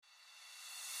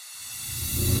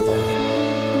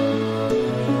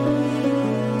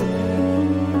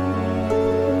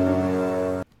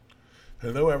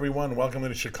everyone. Welcome to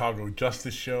the Chicago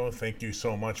Justice Show. Thank you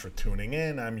so much for tuning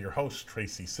in. I'm your host,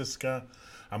 Tracy Siska.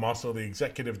 I'm also the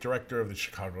executive director of the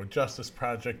Chicago Justice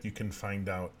Project. You can find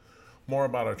out more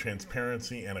about our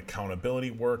transparency and accountability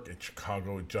work at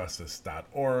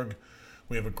chicagojustice.org.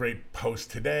 We have a great post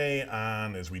today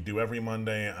on, as we do every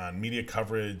Monday, on media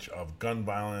coverage of gun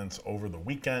violence over the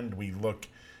weekend. We look,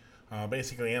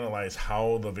 basically analyze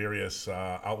how the various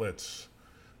outlets,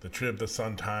 the Trib, the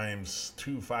Sun-Times,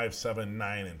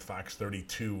 2579, and Fox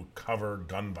 32 cover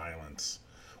gun violence,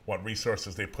 what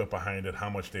resources they put behind it, how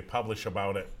much they publish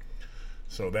about it.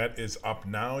 So that is up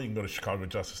now. You can go to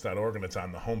chicagojustice.org and it's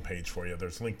on the homepage for you.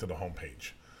 There's a link to the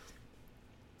homepage.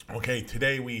 Okay,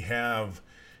 today we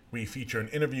feature an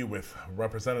interview with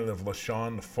Representative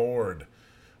LaShawn Ford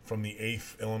from the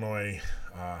 8th Illinois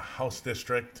House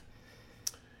District.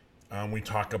 We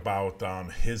talk about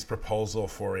his proposal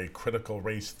for a critical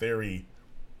race theory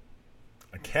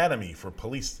academy for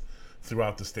police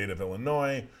throughout the state of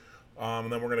Illinois. And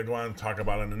then we're going to go on and talk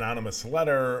about an anonymous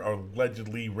letter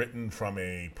allegedly written from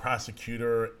a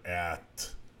prosecutor at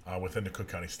within the Cook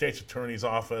County State's Attorney's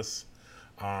Office.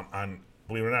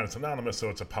 Believe it or not, it's anonymous, so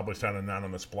it's published on an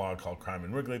anonymous blog called Crime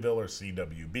in Wrigleyville, or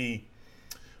CWB.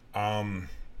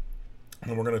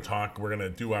 And we're going to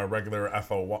do our regular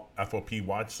FOP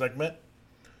watch segment.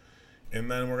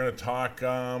 And then we're going to talk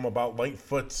about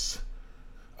Lightfoot's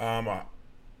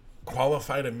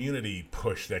qualified immunity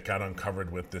push that got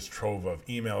uncovered with this trove of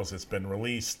emails that's been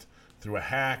released through a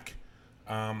hack,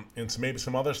 and maybe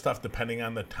some other stuff depending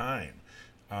on the time.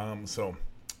 So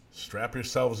strap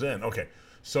yourselves in. Okay,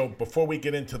 so before we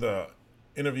get into the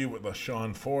interview with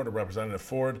LaShawn Ford, or Representative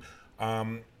Ford,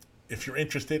 if you're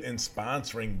interested in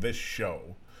sponsoring this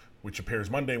show, which appears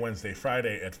Monday, Wednesday,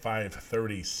 Friday at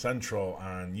 5:30 Central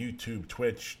on YouTube,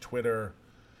 Twitch, Twitter,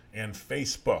 and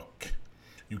Facebook,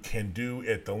 you can do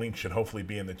it. The link should hopefully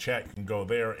be in the chat. You can go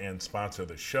there and sponsor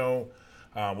the show.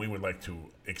 We would like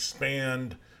to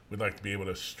expand. We'd like to be able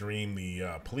to stream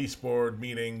the police board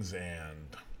meetings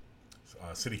and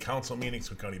city council meetings,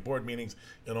 Cook County board meetings,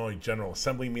 Illinois General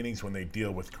Assembly meetings when they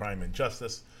deal with crime and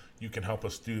justice. You can help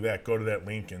us do that. Go to that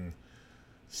link and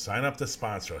sign up to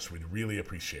sponsor us. We'd really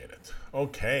appreciate it.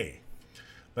 Okay,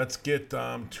 let's get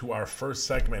to our first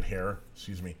segment here.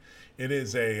 Excuse me. It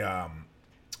is it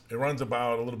runs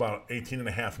about 18 and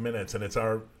a half minutes, and it's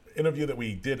our interview that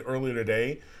we did earlier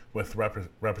today with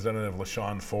Representative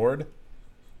LaShawn Ford.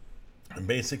 And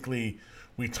basically,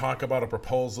 we talk about a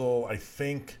proposal, I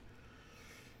think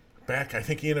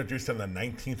he introduced it on the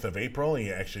 19th of April.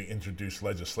 He actually introduced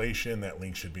legislation. That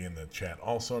link should be in the chat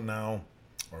also now,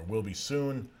 or will be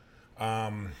soon.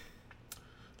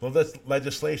 This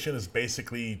legislation is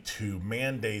basically to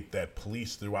mandate that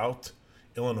police throughout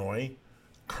Illinois,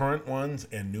 current ones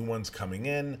and new ones coming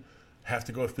in, have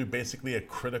to go through basically a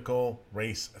critical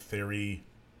race theory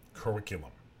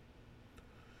curriculum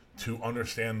to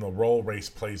understand the role race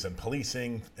plays in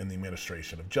policing and the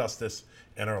administration of justice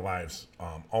and our lives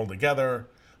altogether.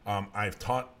 I've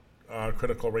taught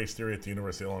critical race theory at the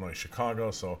University of Illinois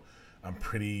Chicago, so I'm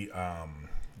pretty,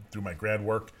 through my grad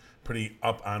work, pretty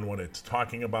up on what it's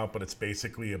talking about, but it's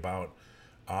basically about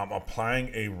applying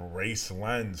a race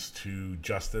lens to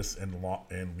justice and law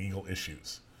and legal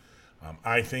issues.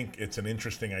 I think it's an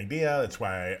interesting idea. That's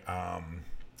why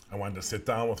I wanted to sit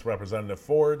down with Representative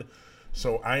Ford.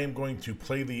 So I am going to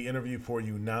play the interview for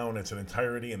you now in its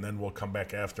entirety, and then we'll come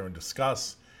back after and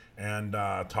discuss and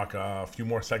talk a few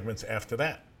more segments after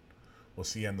that. We'll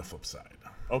see you on the flip side.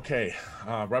 Okay,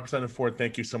 Representative Ford,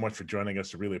 thank you so much for joining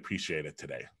us. I really appreciate it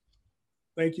today.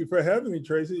 Thank you for having me,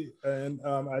 Tracy. And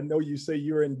I know you say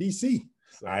you're in D.C.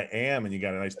 So. I am, and you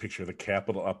got a nice picture of the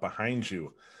Capitol up behind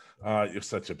you. You're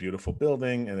such a beautiful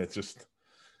building, and it just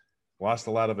lost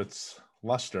a lot of its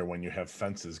luster when you have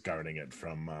fences guarding it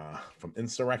from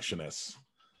insurrectionists.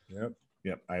 Yep.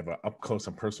 I have an up close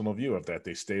and personal view of that.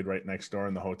 They stayed right next door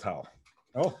in the hotel.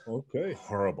 Oh, okay.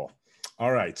 Horrible.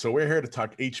 All right, so we're here to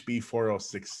talk HB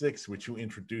 4066, which you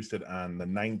introduced it on the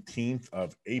 19th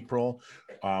of April,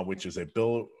 which is a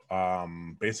bill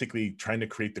basically trying to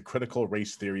create the Critical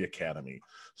Race Theory Academy.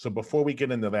 So before we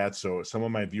get into that, so some of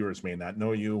my viewers may not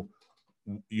know you.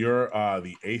 You're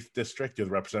the 8th district. You're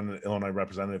the Illinois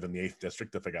representative in the 8th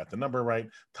district, if I got the number right.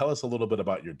 Tell us a little bit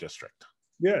about your district.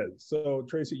 Yeah, so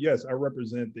Tracy, yes, I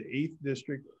represent the 8th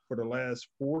district for the last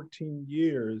 14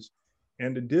 years.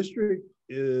 And the district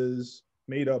is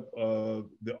made up of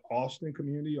the Austin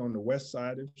community on the west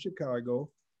side of Chicago.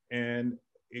 And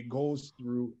it goes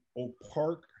through Oak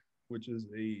Park, which is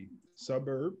a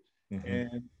suburb,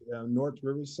 and North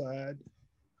Riverside,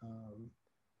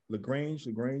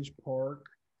 LaGrange Park,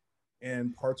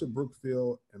 and parts of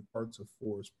Brookfield and parts of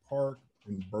Forest Park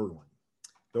and Berlin.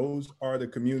 Those are the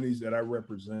communities that I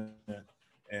represent.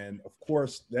 And of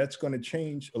course, that's going to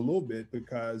change a little bit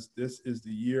because this is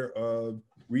the year of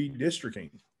redistricting.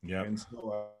 Yeah. And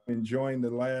so I'm enjoying the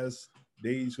last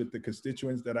days with the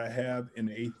constituents that I have in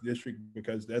the 8th district,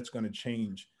 because that's going to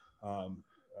change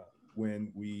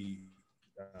when we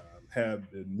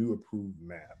have the new approved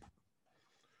map.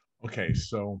 Okay,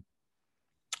 so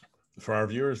for our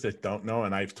viewers that don't know,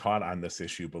 and I've taught on this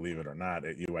issue, believe it or not,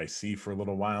 at UIC for a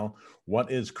little while,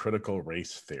 what is critical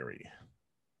race theory?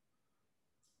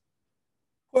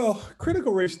 Well,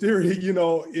 critical race theory,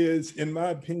 is, in my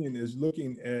opinion, is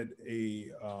looking at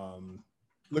the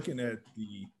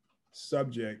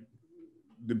subject.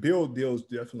 The bill deals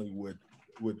definitely with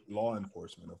law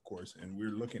enforcement, of course, and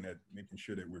we're looking at making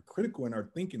sure that we're critical in our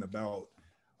thinking about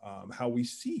how we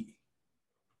see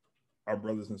our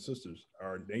brothers and sisters,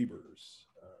 our neighbors,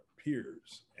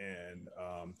 peers, and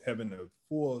having a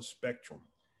full spectrum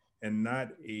and not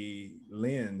a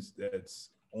lens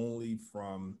that's only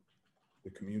from the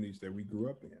communities that we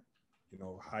grew up in.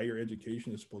 Higher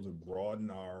education is supposed to broaden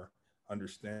our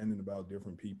understanding about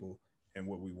different people, and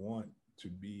what we want to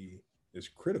be is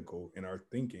critical in our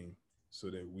thinking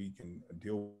so that we can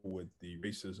deal with the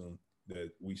racism that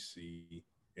we see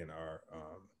in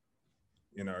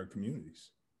our communities.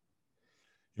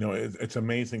 It's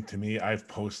amazing to me. I've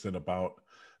posted about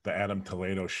the Adam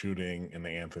Toledo shooting and the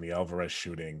Anthony Alvarez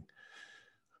shooting.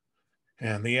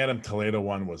 And the Adam Toledo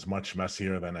one was much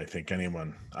messier than I think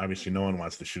anyone. Obviously, no one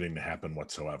wants the shooting to happen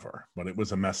whatsoever, but it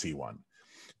was a messy one.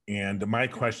 And my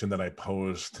question that I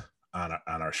posed on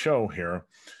our show here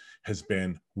has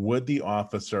been, would the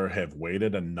officer have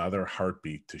waited another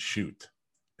heartbeat to shoot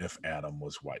if Adam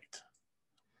was white?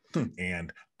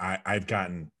 And I've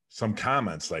gotten some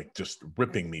comments like just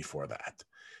ripping me for that.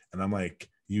 And I'm like,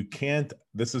 you can't,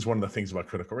 this is one of the things about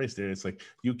critical race theory. It's like,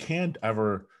 you can't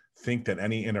ever think that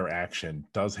any interaction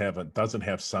doesn't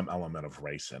have some element of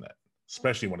race in it,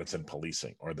 especially when it's in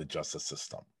policing or the justice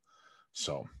system.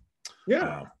 So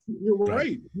yeah, you're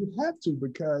right. You have to,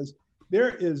 because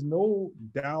there is no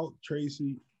doubt,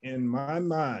 Tracy, in my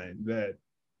mind that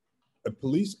a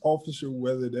police officer,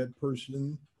 whether that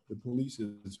person, the police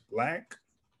is Black,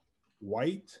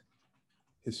 white,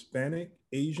 Hispanic,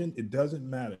 Asian, it doesn't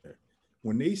matter.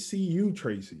 When they see you,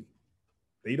 Tracy,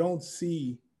 they don't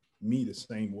see me the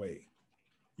same way.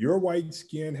 Your white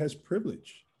skin has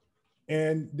privilege,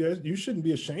 and you shouldn't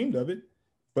be ashamed of it.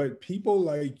 But people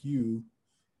like you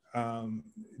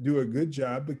do a good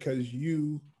job because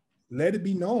you let it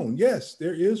be known. Yes,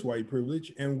 there is white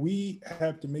privilege, and we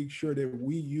have to make sure that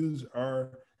we use our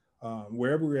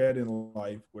wherever we're at in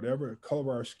life, whatever color of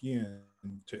our skin,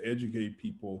 to educate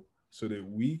people so that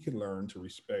we can learn to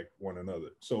respect one another.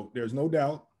 So there's no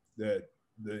doubt that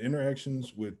the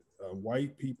interactions with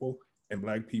white people and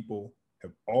Black people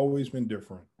have always been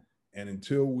different. And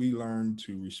until we learn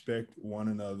to respect one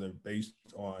another based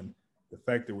on the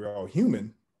fact that we're all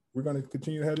human, we're going to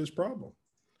continue to have this problem.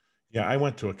 Yeah, I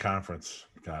went to a conference.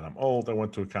 God, I'm old. I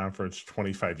went to a conference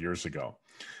 25 years ago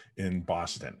in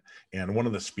Boston. And one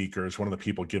of the speakers, one of the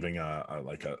people giving a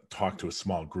talk to a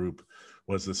small group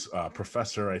was this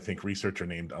professor, I think researcher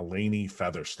named Eleni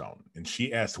Featherstone. And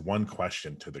she asked one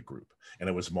question to the group, and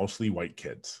it was mostly white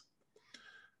kids.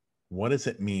 What does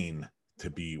it mean to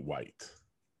be white?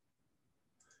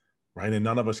 Right? And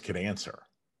none of us could answer.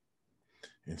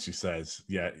 And she says,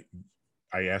 yeah,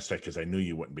 I asked that because I knew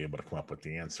you wouldn't be able to come up with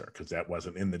the answer because that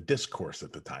wasn't in the discourse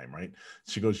at the time, right?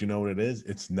 She goes, you know what it is?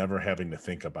 It's never having to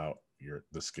think about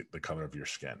the color of your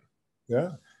skin.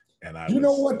 Yeah. And you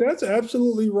know what? That's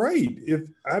absolutely right. If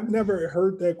I've never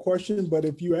heard that question, but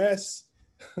if you ask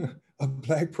a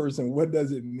Black person, what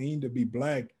does it mean to be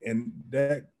Black? And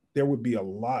that there would be a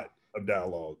lot of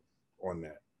dialogue on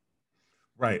that.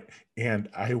 Right. And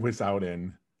I was out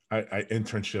in I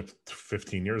internship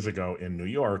 15 years ago in New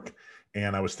York,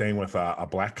 and I was staying with a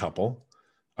Black couple.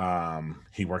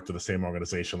 He worked at the same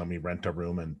organization, let me rent a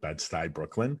room in Bed-Stuy,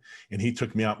 Brooklyn. And he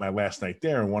took me out my last night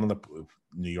there. And one of the,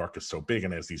 New York is so big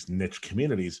and has these niche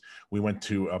communities. We went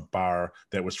to a bar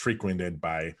that was frequented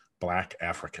by Black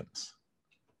Africans,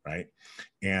 right?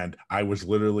 And I was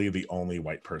literally the only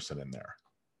white person in there.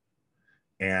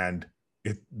 And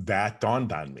that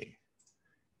dawned on me.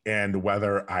 And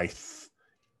whether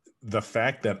the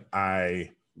fact that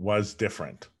I was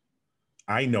different,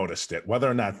 I noticed it.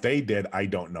 Whether or not they did, I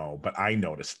don't know. But I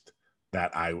noticed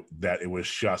that it was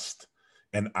just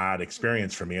an odd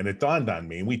experience for me. And it dawned on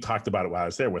me. And we talked about it while I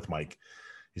was there with Mike.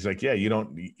 He's like, yeah, you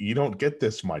don't get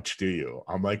this much, do you?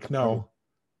 I'm like, no.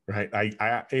 Right.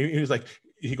 He was like,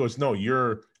 he goes, no,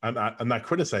 I'm not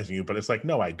criticizing you, but it's like,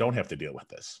 no, I don't have to deal with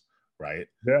this, right?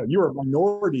 Yeah, you're a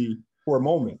minority for a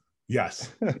moment.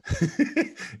 Yes,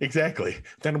 exactly.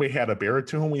 Then we had a bear or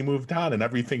two and we moved on and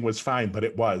everything was fine, but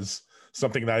it was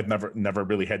something that I've never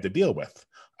really had to deal with.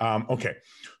 Okay,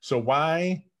 so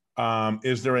why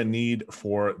is there a need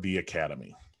for the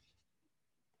academy?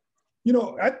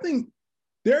 I think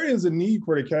there is a need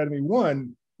for the academy.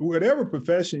 One, whatever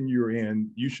profession you're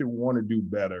in, you should want to do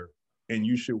better, and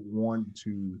you should want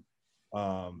to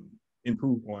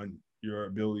improve on your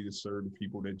ability to serve the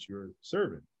people that you're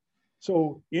serving.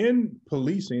 So in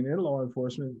policing and law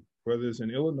enforcement, whether it's in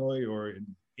Illinois or in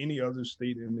any other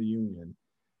state in the union,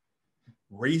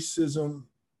 racism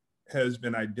has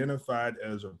been identified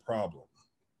as a problem.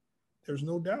 There's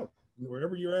no doubt.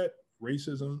 Wherever you're at,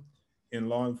 racism in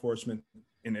law enforcement,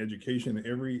 in education,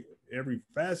 every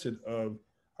facet of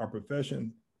our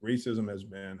profession, racism has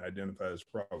been identified as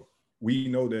a problem. We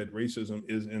know that racism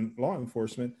is in law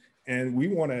enforcement, and we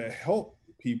want to help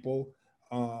people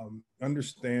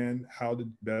understand how to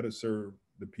better serve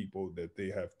the people that they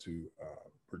have to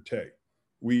protect.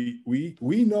 We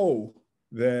know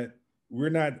that we're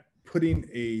not putting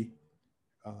a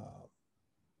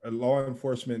law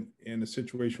enforcement in a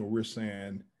situation where we're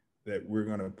saying that we're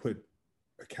going to put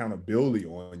accountability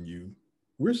on you.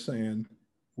 We're saying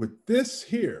with this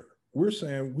here, we're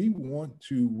saying we want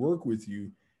to work with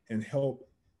you and help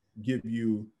give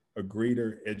you a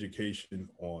greater education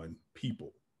on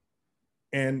people.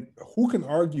 And who can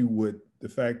argue with the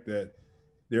fact that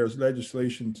there's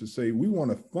legislation to say we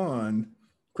want to fund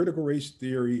critical race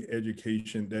theory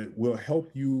education that will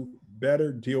help you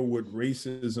better deal with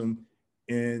racism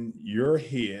in your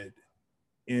head,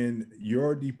 in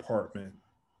your department,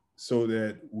 so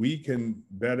that we can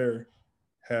better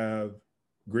have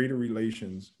greater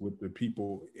relations with the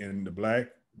people in the Black,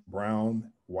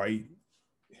 brown, white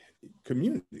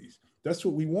communities. That's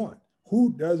what we want.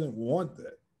 Who doesn't want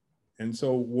that? And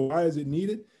so why is it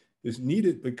needed? It's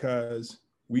needed because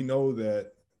we know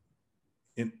that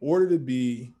in order to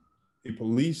be a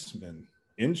policeman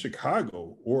in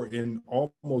Chicago or in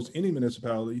almost any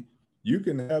municipality, you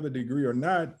can have a degree or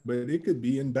not, but it could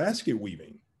be in basket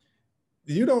weaving.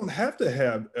 You don't have to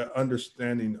have an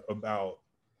understanding about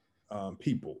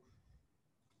people.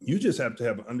 You just have to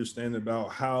have an understanding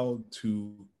about how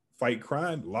to fight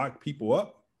crime, lock people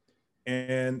up,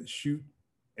 and shoot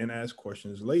and ask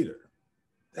questions later.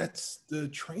 That's the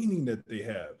training that they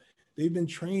have. They've been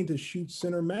trained to shoot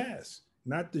center mass,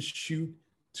 not to shoot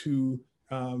to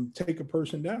take a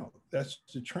person down. That's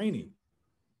the training.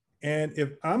 And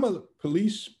if I'm a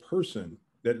police person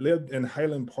that lived in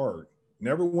Highland Park,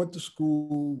 never went to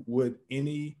school with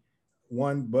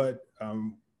anyone but,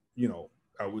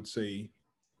 I would say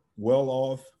well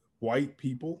off white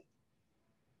people,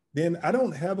 then I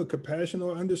don't have a compassion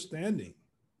or understanding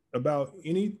about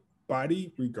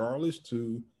anybody, regardless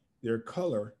to their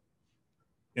color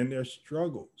and their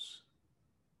struggles,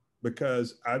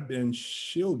 because I've been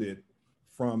shielded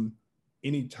from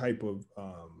any type of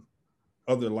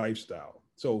other lifestyle.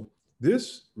 So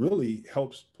this really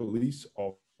helps police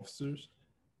officers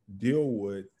deal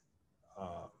with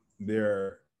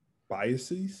their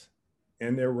biases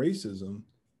and their racism,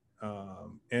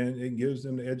 and it gives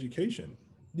them the education.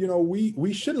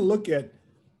 We shouldn't look at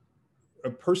a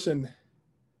person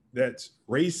that's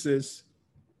racist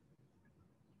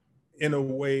in a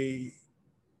way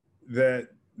that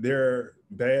they're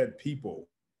bad people.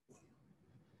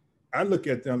 I look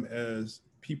at them as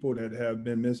people that have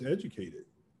been miseducated.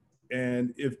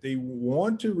 And if they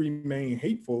want to remain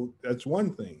hateful, that's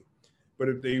one thing. But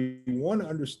if they want to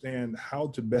understand how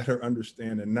to better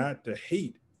understand and not to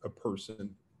hate a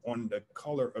person on the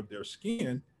color of their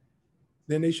skin,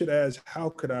 then they should ask, how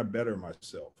could I better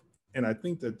myself? And I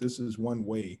think that this is one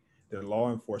way that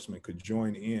law enforcement could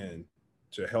join in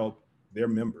to help their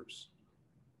members.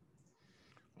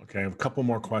 Okay, I have a couple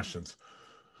more questions.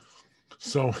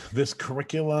 So this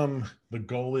curriculum, the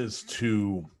goal is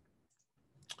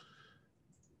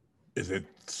it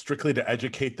strictly to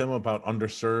educate them about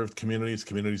underserved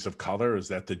communities of color? Is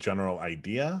that the general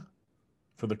idea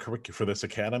for for this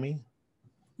academy?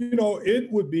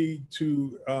 It would be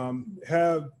to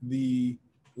have the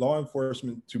law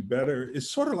enforcement to better. It's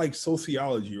sort of like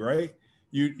sociology, right?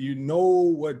 You know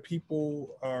what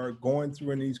people are going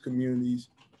through in these communities,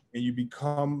 and you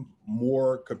become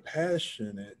more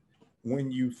compassionate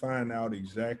when you find out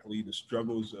exactly the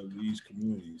struggles of these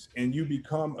communities, and you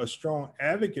become a strong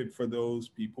advocate for those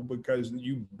people because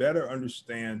you better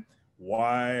understand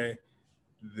why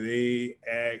they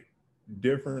act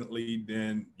differently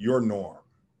than your norm.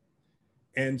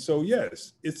 And so,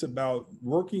 yes, it's about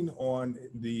working on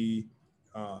the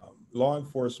law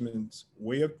enforcement's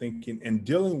way of thinking and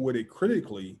dealing with it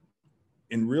critically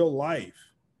in real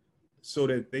life so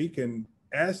that they can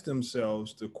ask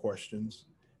themselves the questions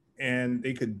and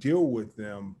they could deal with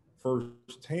them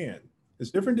firsthand.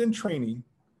 It's different than training.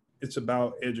 It's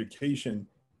about education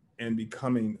and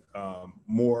becoming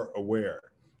more aware.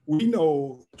 We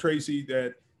know, Tracy,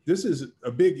 that this is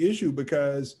a big issue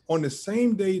because on the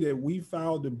same day that we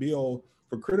filed the bill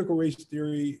for critical race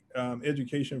theory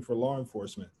education for law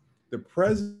enforcement, the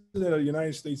president of the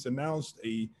United States announced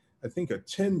I think a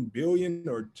 10 billion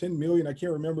or 10 million, I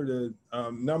can't remember the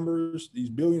numbers, these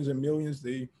billions and millions,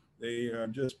 they are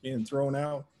just being thrown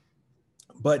out.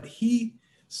 But he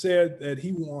said that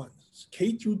he wants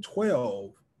K through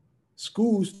 12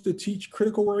 schools to teach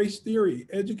critical race theory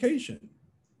education.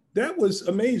 That was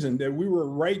amazing that we were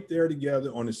right there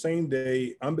together on the same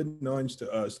day, unbeknownst to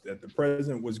us, that the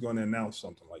president was going to announce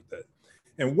something like that.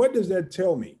 And what does that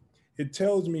tell me? It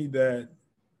tells me that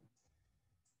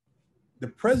the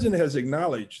president has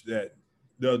acknowledged that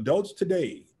the adults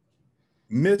today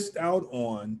missed out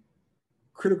on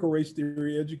critical race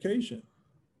theory education.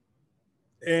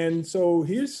 And so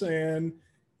he's saying,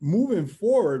 moving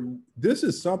forward, this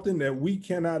is something that we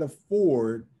cannot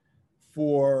afford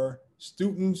for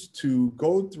students to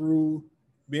go through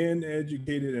being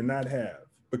educated and not have,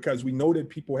 because we know that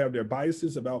people have their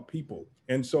biases about people.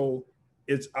 And so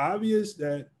it's obvious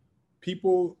that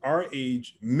people our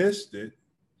age missed it.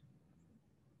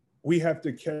 We have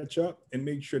to catch up and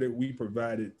make sure that we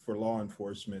provide it for law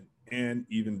enforcement and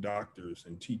even doctors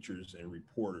and teachers and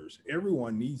reporters.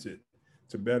 Everyone needs it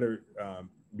to better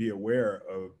be aware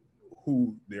of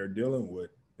who they're dealing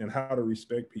with and how to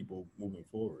respect people moving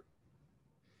forward.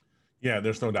 Yeah,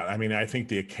 there's no doubt. I mean, I think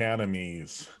the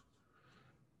academies,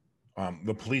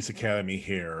 the police academy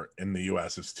here in the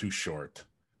U.S. is too short,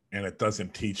 and it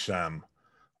doesn't teach them.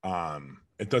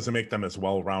 It doesn't make them as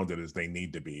well-rounded as they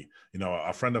need to be. You know,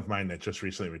 a friend of mine that just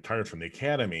recently retired from the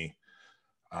academy,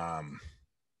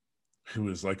 who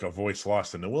is like a voice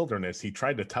lost in the wilderness, he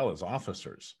tried to tell his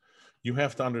officers, you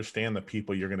have to understand the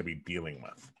people you're going to be dealing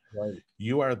with. Right.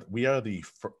 We are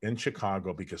in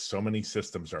Chicago, because so many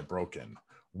systems are broken.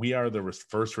 We are the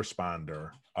first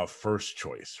responder of first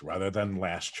choice rather than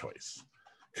last choice,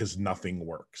 because nothing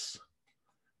works.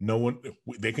 No one,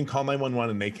 they can call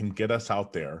 911 and they can get us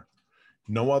out there.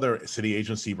 No other city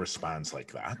agency responds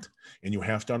like that. And you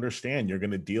have to understand, you're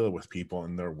going to deal with people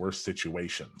in their worst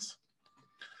situations.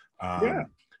 Yeah.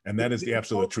 And that is the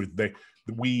absolute truth.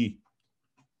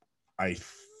 I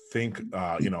think,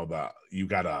 you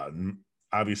got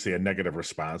obviously a negative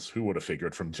response. Who would have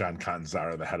figured, from John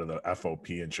Catanzara, the head of the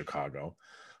FOP in Chicago,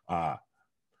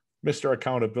 Mr.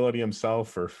 Accountability himself,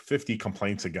 for 50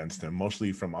 complaints against him,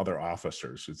 mostly from other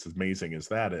officers. It's amazing as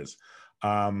that is.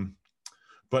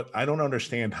 But I don't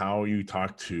understand how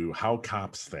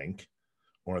cops think,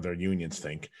 or their unions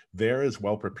think, they're as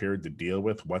well prepared to deal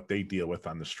with what they deal with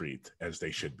on the street as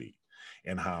they should be.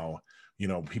 And how,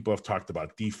 people have talked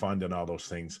about defund and all those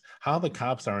things, how the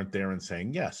cops aren't there and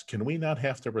saying, yes, can we not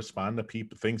have to respond to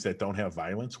things that don't have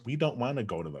violence? We don't want to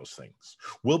go to those things.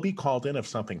 We'll be called in if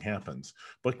something happens,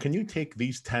 but can you take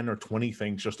these 10 or 20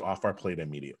 things just off our plate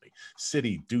immediately?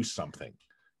 City, do something.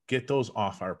 Get those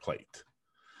off our plate.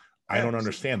 I don't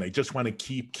understand. They just want to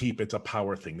keep it's a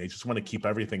power thing. They just want to keep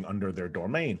everything under their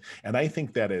domain. And I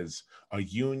think that is a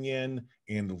union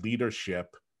and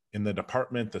leadership in the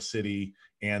department, the city,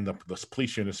 and the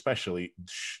police union especially,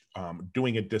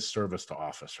 doing a disservice to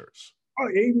officers. Oh,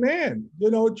 amen.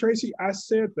 Tracy, I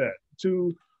said that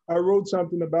too. I wrote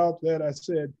something about that. I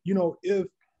said, if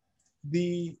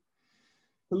the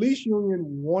police union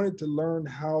wanted to learn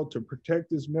how to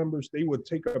protect its members, they would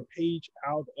take a page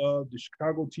out of the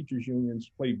Chicago Teachers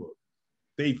Union's playbook.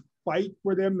 They fight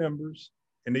for their members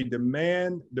and they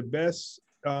demand the best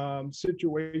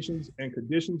situations and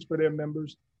conditions for their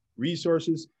members,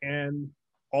 resources, and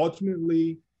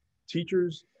ultimately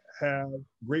teachers have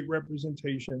great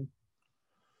representation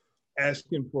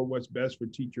asking for what's best for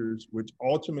teachers, which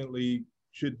ultimately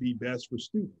should be best for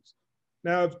students.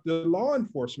 Now, if the law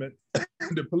enforcement,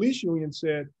 the police union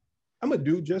said, I'm gonna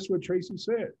do just what Tracy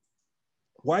said.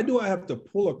 Why do I have to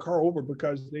pull a car over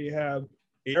because they have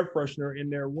air freshener in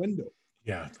their window?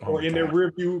 Yeah. Or in their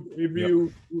rear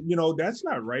view, yep. That's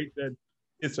not right. That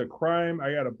it's a crime.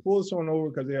 I gotta pull someone over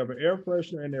because they have an air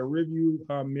freshener in their rear view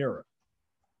mirror.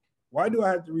 Why do I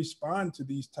have to respond to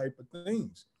these type of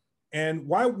things? And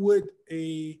why would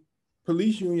a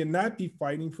police union not be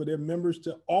fighting for their members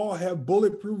to all have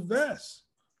bulletproof vests?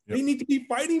 Yep. They need to be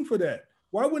fighting for that.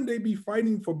 Why wouldn't they be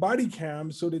fighting for body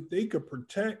cams so that they could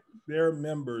protect their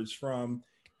members from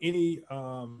any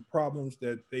problems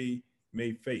that they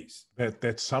may face.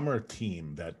 That summer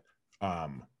team that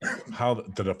how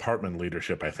the department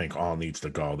leadership, I think, all needs to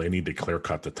go. They need to clear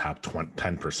cut the top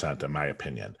 10%, in my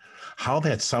opinion. How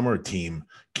that summer team,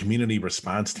 community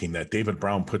response team that David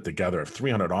Brown put together of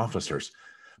 300 officers,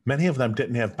 many of them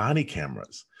didn't have body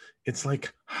cameras. It's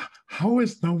like, how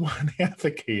is no one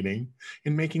advocating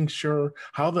in making sure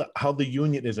how the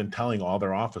union isn't telling all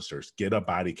their officers, get a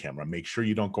body camera, make sure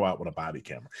you don't go out with a body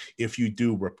camera. If you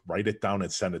do, write it down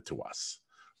and send it to us.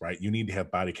 Right? You need to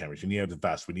have body cameras. You need to have the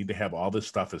vest. We need to have all this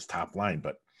stuff as top line.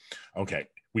 But okay,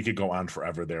 we could go on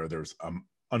forever there. There's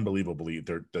unbelievably,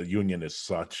 the union is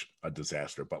such a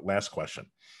disaster. But last question.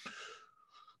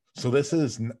 So this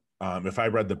is, if I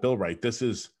read the bill right, this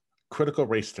is critical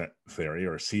race theory,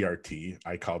 or CRT.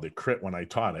 I called it CRIT when I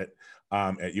taught it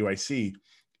at UIC.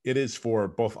 It is for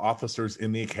both officers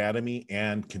in the academy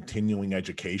and continuing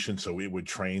education. So it would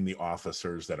train the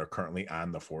officers that are currently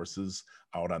on the forces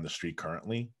out on the street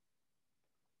currently.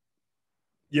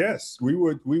 Yes, we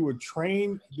will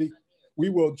train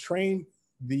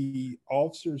the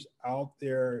officers out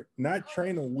there, not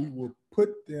train them. We will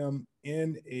put them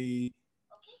in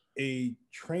a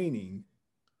training,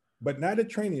 but not a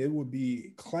training. It would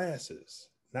be classes,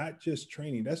 not just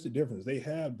training. That's the difference. They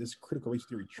have this critical race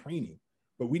theory training,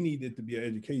 but we need it to be an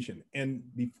education. And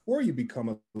before you become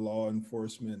a law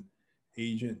enforcement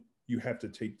agent, you have to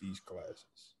take these classes.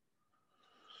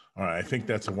 All right, I think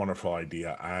that's a wonderful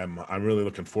idea. I'm really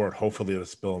looking forward. Hopefully,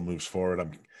 this bill moves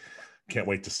forward. Can't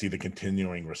wait to see the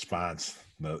continuing response.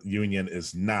 The union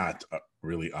is not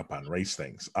really up on race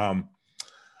things.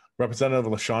 Representative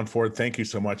LaShawn Ford, thank you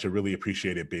so much. I really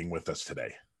appreciate it being with us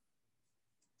today.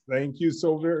 Thank you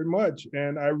so very much.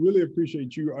 And I really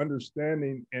appreciate you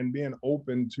understanding and being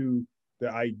open to the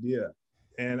idea.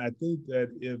 And I think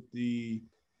that if the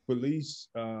police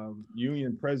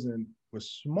union president was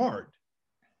smart,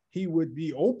 he would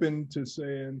be open to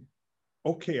saying,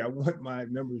 okay, I want my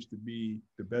members to be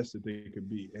the best that they could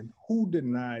be. And who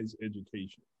denies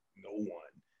education? No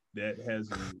one that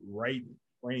has a right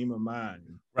frame of mind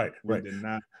right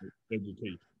deny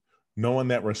education. No one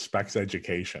that respects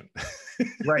education.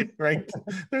 Right. Right.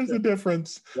 There's a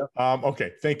difference. Yep.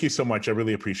 Okay. Thank you so much. I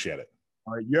really appreciate it.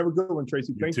 All right. You have a good one,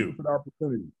 Tracy. Thank you for the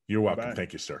opportunity. You're welcome. Bye.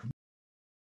 Thank you, sir.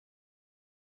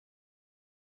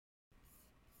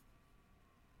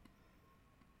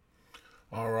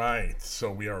 All right.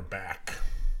 So we are back.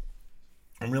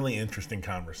 A really interesting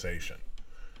conversation.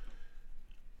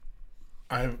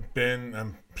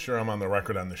 I'm sure I'm on the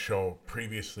record on the show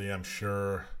previously. I'm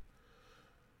sure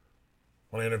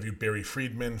when I interviewed Barry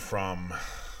Friedman from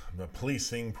the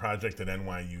Policing Project at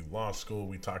NYU Law School,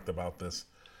 we talked about this.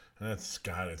 And it's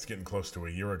getting close to a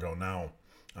year ago now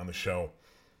on the show.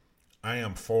 I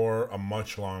am for a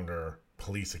much longer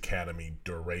police academy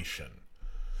duration.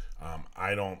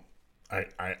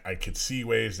 I could see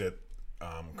ways that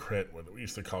CRIT, what we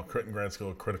used to call CRIT in grad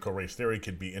school, critical race theory,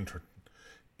 could be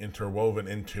interwoven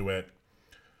into it.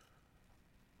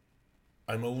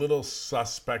 I'm a little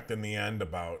suspect in the end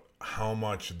about how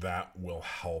much that will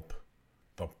help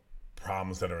the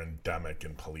problems that are endemic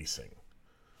in policing.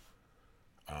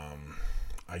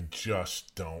 I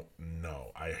just don't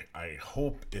know. I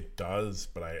hope it does,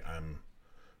 but I'm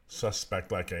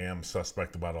suspect, like I am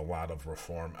suspect about a lot of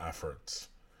reform efforts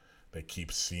that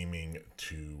keep seeming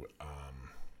to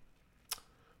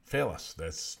fail us.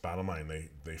 That's bottom line.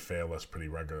 They fail us pretty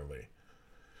regularly,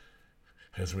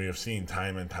 as we have seen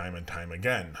time and time and time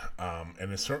again.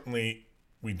 And it's certainly,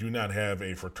 we do not have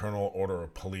a fraternal order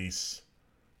of police.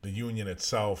 The union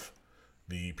itself,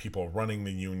 the people running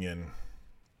the union,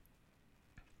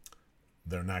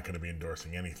 they're not going to be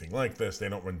endorsing anything like this. They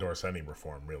don't endorse any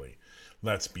reform, really.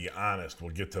 Let's be honest.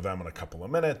 We'll get to them in a couple of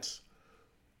minutes.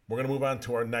 We're going to move on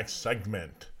to our next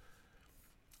segment.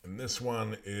 And this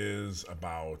one is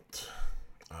about,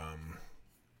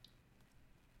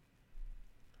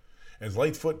 as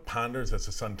Lightfoot ponders, that's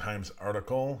a Sun-Times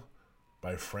article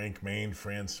by Frank Main,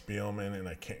 Franz Spielman, and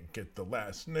I can't get the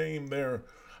last name there.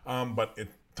 But the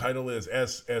title is,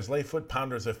 As Lightfoot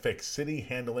ponders a fix, city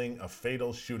handling of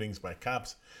fatal shootings by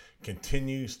cops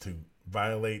continues to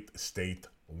violate state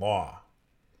law.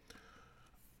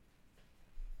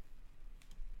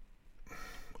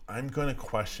 I'm going to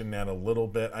question that a little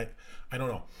bit. I don't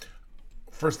know.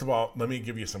 First of all, let me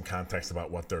give you some context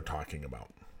about what they're talking about.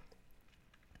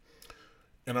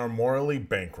 In our morally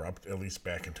bankrupt, at least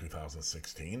back in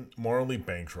 2016, morally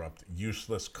bankrupt,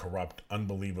 useless, corrupt,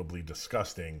 unbelievably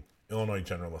disgusting Illinois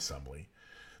General Assembly,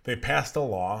 they passed a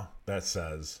law that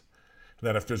says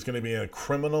that if there's going to be a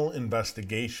criminal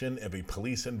investigation of a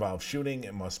police-involved shooting,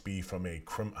 it must be from a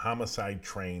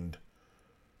homicide-trained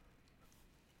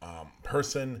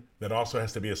person that also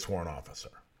has to be a sworn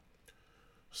officer.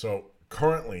 So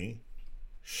currently,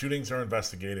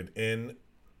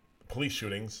 police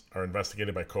shootings are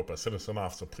investigated by COPA, Citizen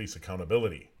Office of Police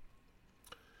Accountability.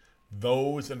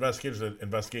 Those investigators that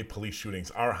investigate police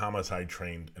shootings are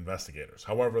homicide-trained investigators.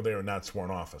 However, they are not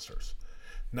sworn officers.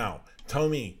 Now, tell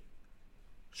me,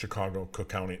 Chicago, Cook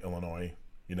County, Illinois,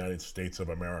 United States of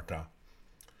America,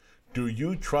 do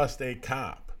you trust a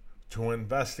cop to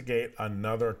investigate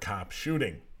another cop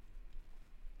shooting?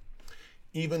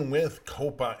 Even with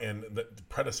COPA and the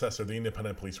predecessor, the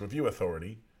Independent Police Review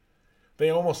Authority, they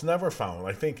almost never found.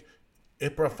 I think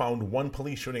IPRA found one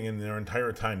police shooting in their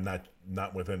entire time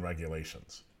not within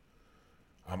regulations.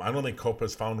 I don't think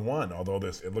COPA's found one, although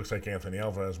it looks like Anthony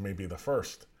Alvarez may be the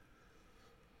first.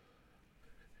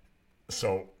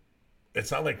 So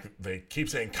it's not like they keep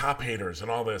saying cop haters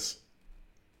and all this.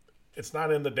 It's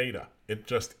not in the data. It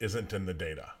just isn't in the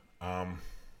data.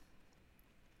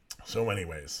 So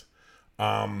anyways,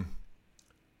 so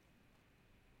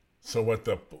what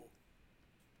the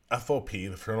FOP,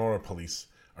 the Fraternal Order of Police,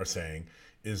 are saying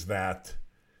is that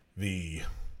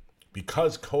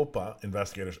because COPA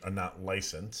investigators are not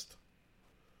licensed,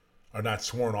 are not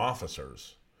sworn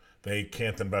officers, they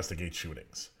can't investigate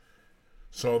shootings.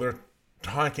 So they're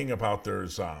talking about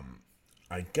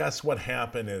I guess what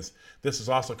happened is this has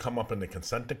also come up in the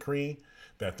consent decree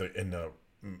that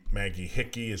Maggie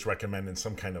Hickey is recommending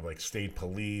some kind of like state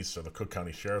police or the Cook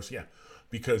County Sheriff's. Yeah,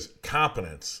 because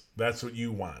competence, that's what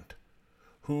you want.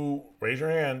 Raise your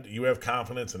hand, you have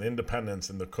confidence and independence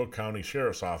in the Cook County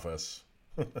Sheriff's Office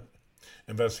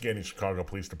investigating Chicago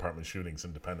Police Department shootings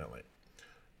independently?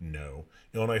 No.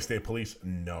 Illinois State Police?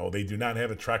 No. They do not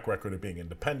have a track record of being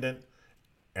independent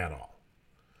at all.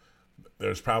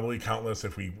 There's probably countless,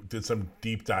 if we did some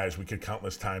deep dives, we could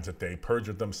countless times that they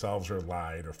perjured themselves or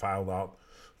lied or filed out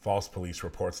false police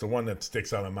reports. The one that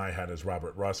sticks out in my head is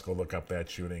Robert Rusk. Go look up that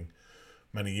shooting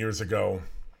many years ago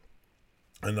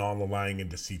and all the lying and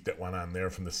deceit that went on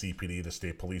there from the CPD, the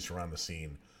state police were on the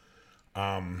scene.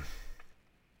 I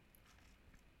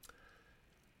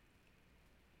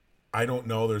don't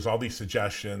know. There's all these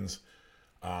suggestions.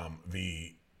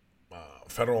 The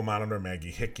federal monitor, Maggie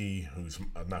Hickey, who's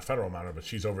not federal monitor, but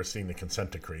she's overseeing the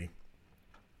consent decree.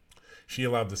 She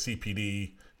allowed the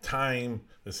CPD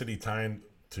the city time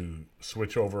to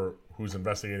switch over who's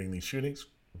investigating these shootings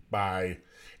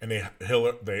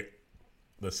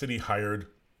the city hired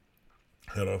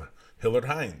Hillard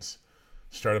Hines,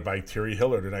 started by Terry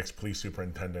Hillard, an ex-police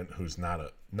superintendent who's not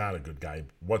a good guy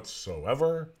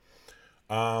whatsoever.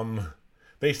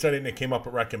 They studied and it came up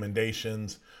with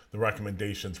recommendations. The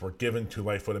recommendations were given to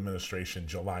Lightfoot administration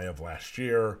July of last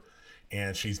year,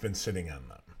 and she's been sitting on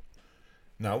them.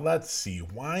 Now, let's see.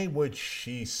 Why would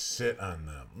she sit on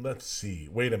them? Let's see.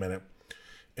 Wait a minute.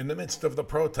 In the midst of the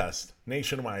protest,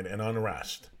 nationwide, and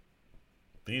unrest,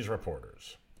 these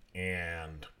reporters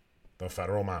and the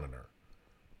federal monitor,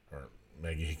 or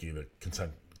Maggie Hickey, the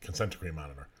consent decree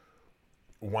monitor,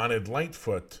 wanted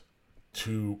Lightfoot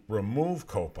to remove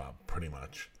COPA, pretty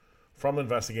much, from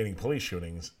investigating police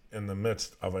shootings in the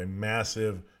midst of a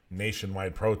massive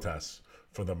nationwide protest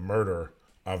for the murder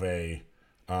of a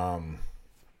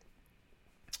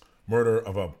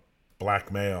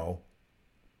black male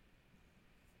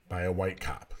by a white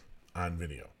cop on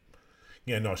video.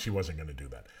 Yeah, no, she wasn't going to do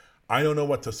that. I don't know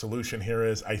what the solution here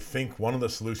is. I think one of the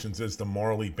solutions is the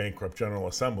morally bankrupt General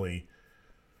Assembly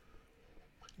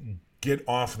get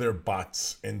off their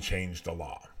butts and change the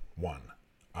law. One.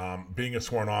 Being a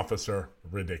sworn officer,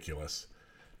 ridiculous.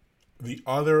 The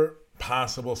other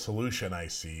possible solution I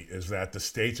see is that the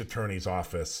state's attorney's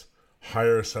office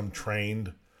hires some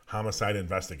trained homicide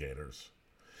investigators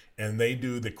and they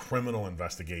do the criminal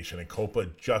investigation, and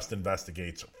COPA just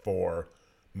investigates for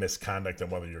misconduct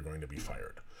and whether you're going to be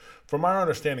fired. From our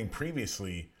understanding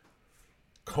previously,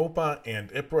 COPA and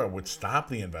IPRA would stop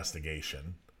the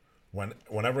investigation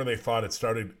whenever they thought it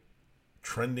started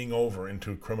trending over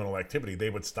into criminal activity. They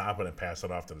would stop it and pass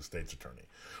it off to the state's attorney.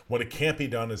 What it can't be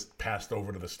done is passed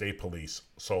over to the state police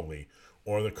solely,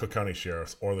 or the Cook County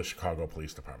Sheriff's, or the Chicago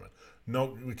Police Department.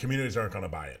 No, communities aren't going to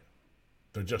buy it.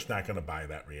 They're just not going to buy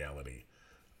that reality.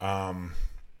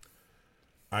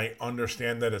 I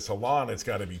understand that it's a law and it's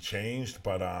got to be changed,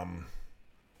 but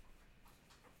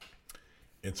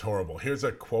it's horrible. Here's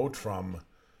a quote from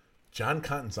John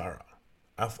Catanzara,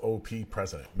 FOP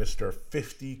president. Mr.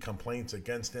 50 complaints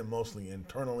against him, mostly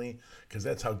internally, because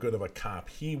that's how good of a cop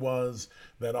he was,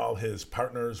 that all his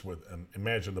partners with,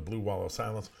 imagine the blue wall of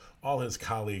silence, all his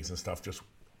colleagues and stuff just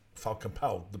felt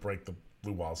compelled to break the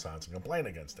blue wall of silence and complain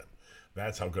against him.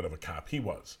 That's how good of a cop he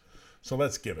was. So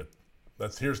let's give it.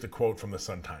 Here's the quote from the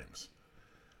Sun-Times.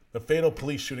 The fatal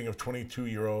police shooting of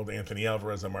 22-year-old Anthony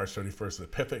Alvarez on March 31st is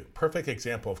a perfect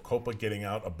example of COPA getting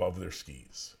out above their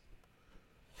skis.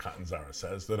 Catanzara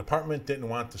says the department didn't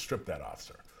want to strip that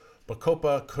officer, but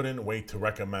COPA couldn't wait to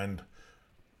recommend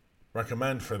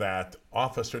for that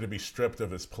officer to be stripped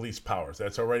of his police powers.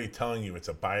 That's already telling you it's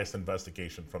a biased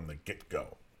investigation from the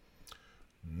get-go.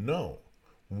 No.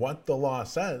 What the law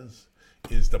says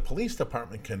is the police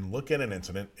department can look at an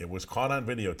incident. It was caught on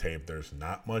videotape. There's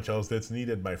not much else that's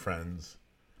needed, my friends.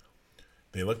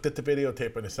 They looked at the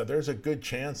videotape and they said there's a good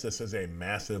chance this is a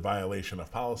massive violation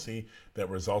of policy that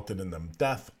resulted in the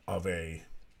death of a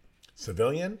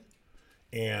civilian.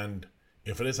 And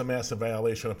if it is a massive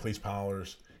violation of police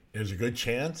powers, there's a good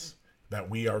chance that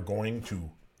we are going to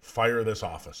fire this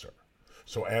officer.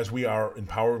 So as we are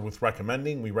empowered with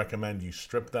recommending, we recommend you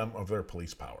strip them of their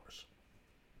police powers.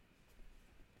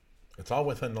 It's all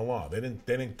within the law. They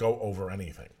didn't go over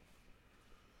anything.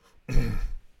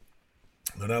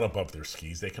 They're not above their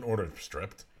skis. They can order it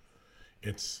stripped.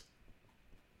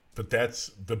 But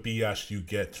that's the BS you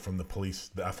get from the police,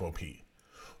 the FOP.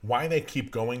 Why they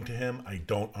keep going to him, I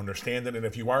don't understand it. And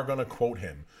if you are going to quote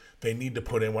him, they need to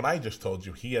put in what I just told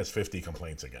you. He has 50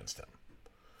 complaints against him.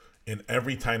 And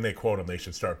every time they quote him, they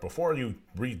should start, before you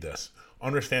read this,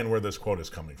 understand where this quote is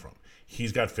coming from.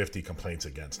 He's got 50 complaints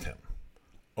against him.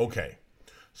 Okay,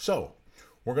 so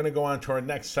we're going to go on to our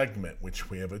next segment, which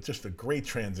we have just a great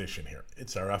transition here.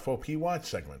 It's our FOP Watch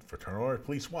segment, Fraternal Order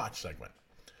Police Watch segment.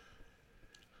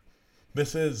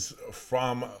 This is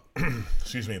from,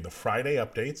 the Friday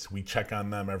updates. We check on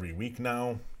them every week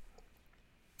now.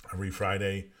 Every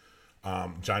Friday,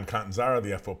 John Catanzara,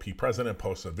 the FOP president,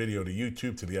 posts a video to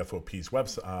YouTube to the FOP's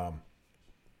website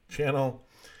channel.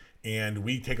 And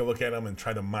we take a look at them and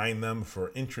try to mine them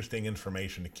for interesting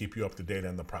information to keep you up to date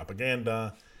on the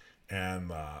propaganda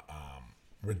and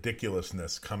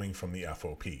ridiculousness coming from the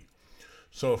FOP.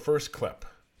 So first clip.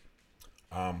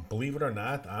 Believe it or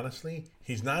not, honestly,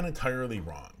 he's not entirely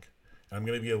wrong. I'm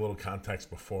going to give you a little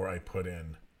context before I put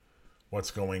in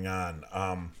what's going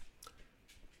on.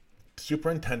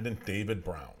 Superintendent David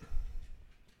Brown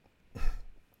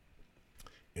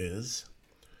is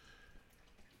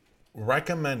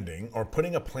recommending or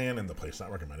putting a plan into place,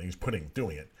 not recommending, he's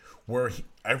doing it, where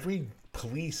every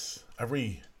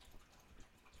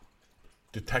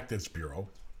detectives bureau,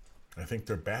 I think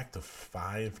they're back to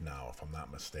 5 now, if I'm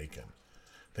not mistaken.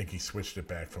 I think he switched it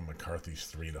back from McCarthy's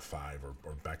 3 to 5,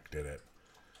 or Beck did it.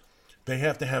 They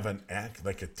have to have an act,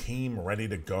 like a team ready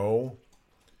to go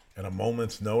at a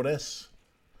moment's notice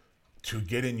to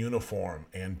get in uniform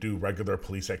and do regular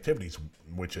police activities,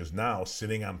 which is now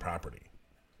sitting on property.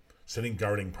 Sitting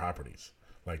guarding properties,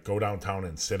 like go downtown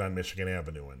and sit on Michigan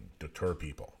Avenue and deter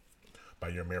people by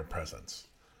your mere presence.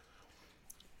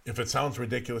 If it sounds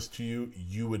ridiculous to you,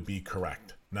 you would be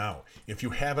correct. Now, if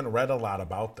you haven't read a lot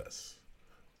about this,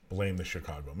 blame the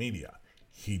Chicago media.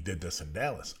 He did this in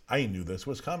Dallas. I knew this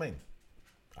was coming.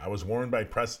 I was warned by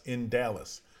press in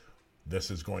Dallas. This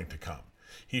is going to come.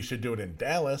 He should do it in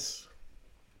Dallas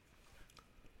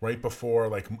right before,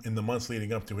 like in the months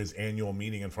leading up to his annual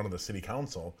meeting in front of the city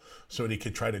council, so that he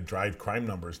could try to drive crime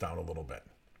numbers down a little bit.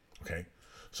 Okay,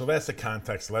 so that's the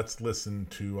context. Let's listen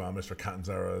to Mr.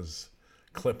 Catanzara's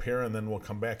clip here, and then we'll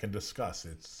come back and discuss.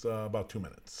 It's about 2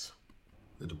 minutes.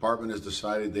 The department has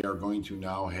decided they are going to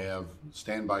now have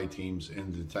standby teams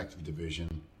in the detective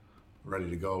division ready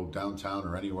to go downtown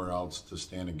or anywhere else to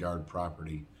stand and guard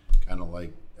property, kind of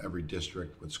like every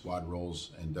district with squad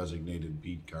roles and designated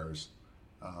beat cars.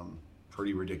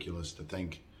 Pretty ridiculous to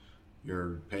think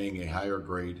you're paying a higher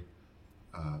grade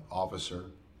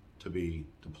officer to be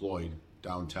deployed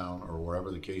downtown or wherever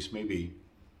the case may be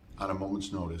on a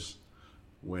moment's notice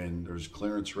when there's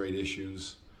clearance rate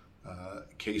issues,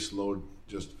 caseload,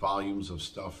 just volumes of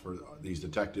stuff for these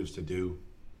detectives to do,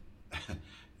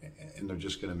 and they're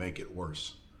just going to make it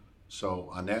worse. So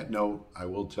on that note, I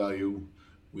will tell you,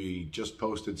 we just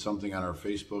posted something on our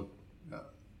Facebook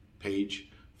page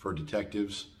for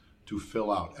detectives to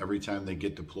fill out every time they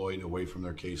get deployed away from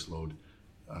their caseload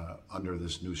under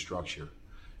this new structure.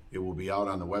 It will be out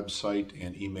on the website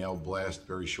and email blast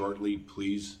very shortly.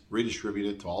 Please redistribute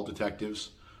it to all detectives.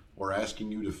 We're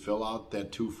asking you to fill out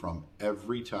that to from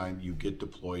every time you get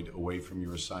deployed away from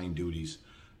your assigned duties,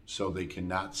 so they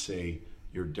cannot say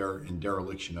you're in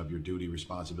dereliction of your duty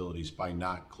responsibilities by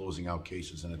not closing out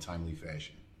cases in a timely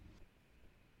fashion.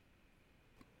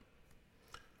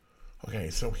 Okay,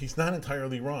 so he's not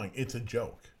entirely wrong. It's a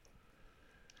joke.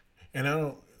 And I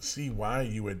don't see why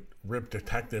you would rip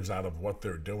detectives out of what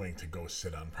they're doing to go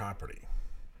sit on property.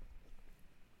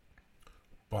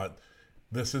 But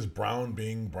this is Brown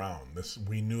being Brown.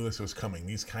 We knew this was coming.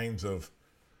 These kinds of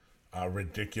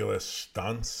ridiculous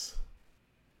stunts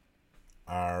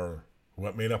are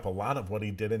what made up a lot of what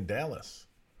he did in Dallas.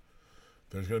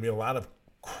 There's going to be a lot of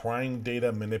crime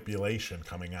data manipulation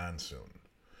coming on soon,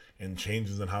 and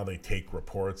changes in how they take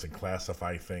reports and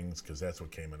classify things, because that's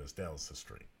what came in his Dallas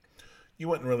history. You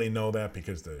wouldn't really know that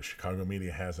because the Chicago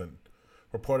media hasn't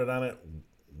reported on it.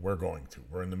 We're going to.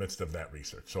 We're in the midst of that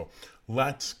research. So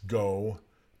let's go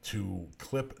to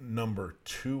clip number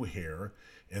 2 here.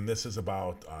 And this is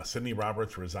about Sidney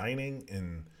Roberts resigning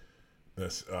in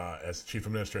this as Chief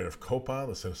Administrator of COPA,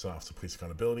 the Citizen Office of Police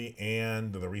Accountability,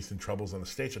 and the recent troubles in the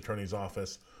State's Attorney's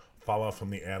Office, fallout from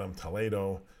the Adam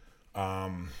Toledo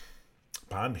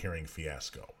bond hearing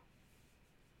fiasco.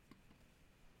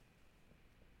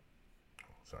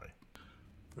 Sorry.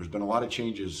 There's been a lot of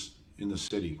changes in the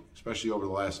city, especially over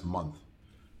the last month.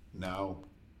 Now,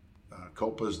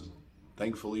 COPA's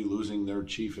thankfully losing their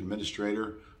chief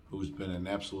administrator, who's been an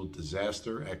absolute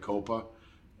disaster at COPA,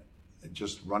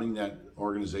 just running that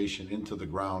organization into the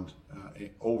ground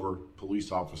over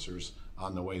police officers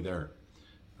on the way there.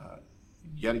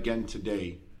 Yet again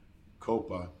today,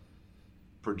 COPA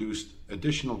produced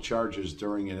additional charges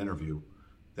during an interview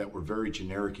that were very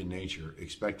generic in nature,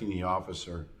 expecting the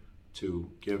officer to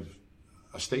give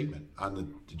a statement on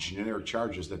the generic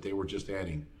charges that they were just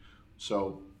adding.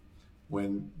 So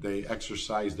when they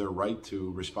exercised their right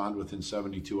to respond within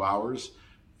 72 hours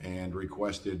and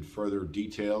requested further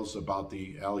details about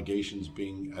the allegations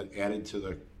being added to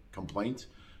the complaint,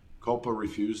 COPA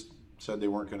refused, said they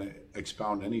weren't going to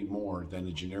expound any more than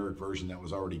the generic version that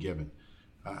was already given.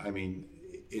 I mean,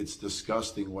 it's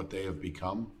disgusting what they have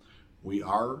become. We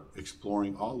are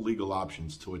exploring all legal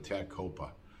options to attack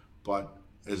COPA, but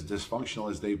as dysfunctional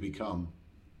as they've become,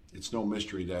 it's no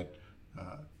mystery that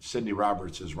Sidney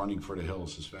Roberts is running for the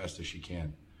hills as fast as she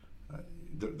can.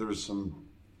 There's some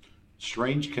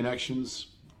strange connections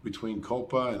between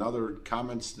COPA and other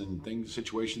comments and things,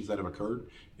 situations that have occurred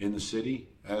in the city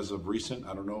as of recent.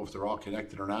 I don't know if they're all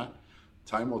connected or not.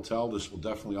 Time will tell. This will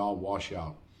definitely all wash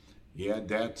out. You add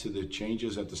that to the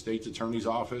changes at the state's attorney's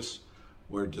office,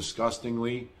 where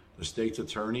disgustingly the state's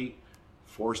attorney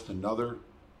forced another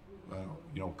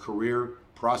career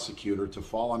prosecutor to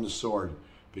fall on the sword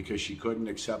because she couldn't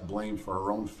accept blame for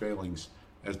her own failings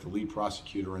as the lead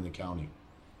prosecutor in the county.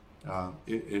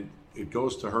 It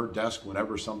goes to her desk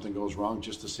whenever something goes wrong,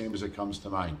 just the same as it comes to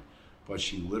mine. But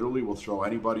she literally will throw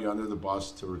anybody under the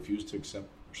bus to refuse to accept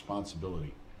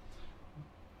responsibility.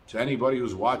 To anybody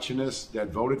who's watching this that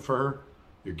voted for her,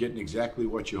 you're getting exactly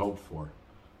what you hoped for.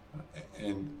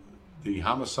 And the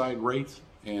homicide rate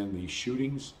and the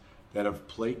shootings that have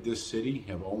plagued this city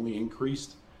have only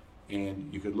increased.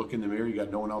 And you could look in the mirror, you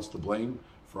got no one else to blame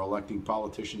for electing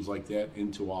politicians like that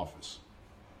into office.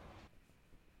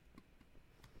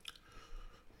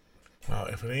 Well,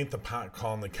 if it ain't the pot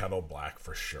calling the kettle black,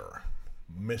 for sure.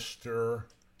 Mr.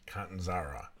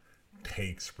 Catanzara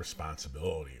takes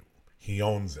responsibility. He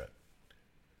owns it.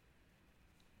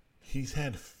 He's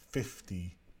had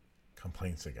 50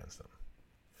 complaints against him.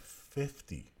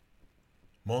 50.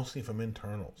 Mostly from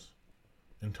internal.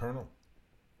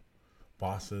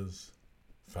 Bosses,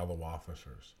 fellow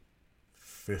officers.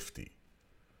 50.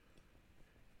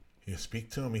 You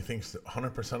speak to him, he thinks that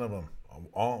 100% of them,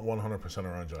 all 100%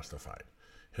 are unjustified.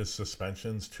 His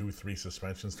suspensions, 2-3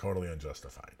 suspensions, totally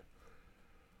unjustified.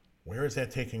 Where is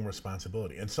that taking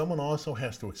responsibility? And someone also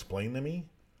has to explain to me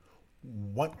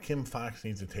what Kim Foxx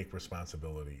needs to take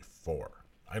responsibility for.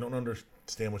 I don't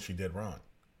understand what she did wrong.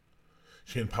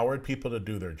 She empowered people to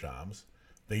do their jobs.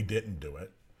 They didn't do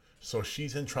it. So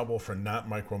she's in trouble for not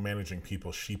micromanaging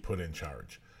people she put in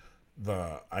charge.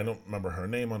 I don't remember her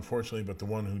name, unfortunately, but the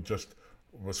one who just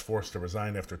was forced to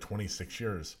resign after 26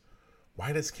 years.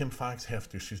 Why does Kim Foxx have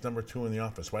to? She's number 2 in the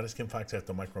office. Why does Kim Foxx have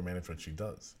to micromanage what she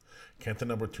does? Can't the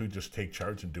number 2 just take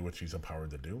charge and do what she's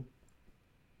empowered to do?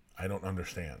 I don't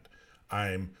understand.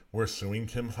 We're suing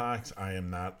Kim Foxx. I am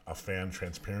not a fan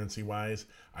transparency-wise.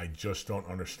 I just don't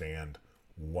understand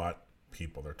what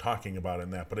people are talking about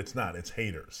in that. But it's not. It's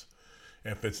haters.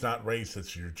 If it's not race,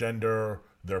 it's your gender,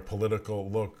 their political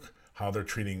look, how they're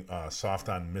treating soft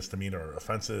on misdemeanor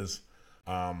offenses.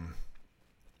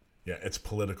 Yeah, it's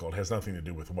political. It has nothing to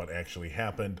do with what actually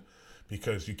happened,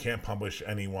 because you can't publish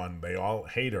anyone. They all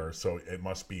hate her, so it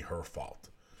must be her fault.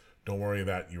 Don't worry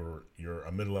that you're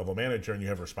a mid-level manager and you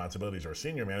have responsibilities, or a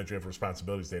senior manager, you have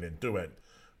responsibilities, they didn't do it.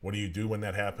 What do you do when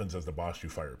that happens? As the boss, you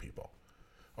fire people.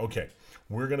 Okay,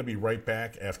 we're going to be right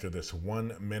back after this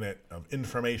 1 minute of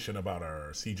information about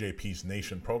our CJP's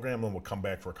Nation program, and we'll come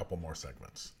back for a couple more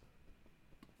segments.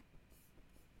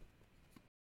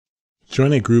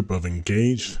 Join a group of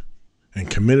engaged and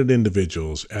committed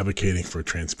individuals advocating for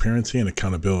transparency and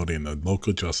accountability in the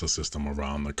local justice system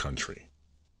around the country.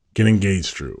 Get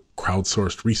engaged through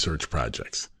crowdsourced research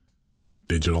projects,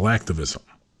 digital activism,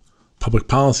 public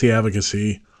policy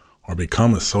advocacy, or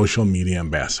become a social media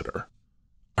ambassador.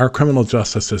 Our criminal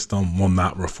justice system will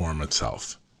not reform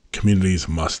itself. Communities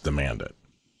must demand it.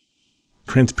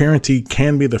 Transparency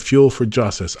can be the fuel for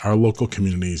justice our local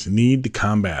communities need to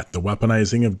combat the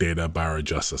weaponizing of data by our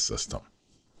justice system.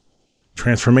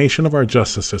 Transformation of our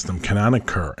justice system cannot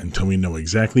occur until we know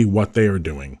exactly what they are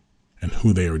doing and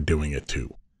who they are doing it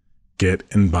to. Get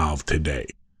involved today.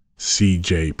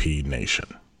 CJP Nation.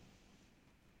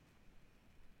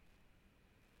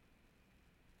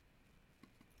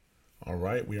 All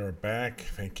right, we are back.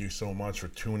 Thank you so much for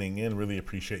tuning in. Really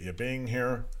appreciate you being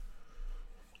here.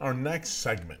 Our next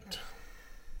segment.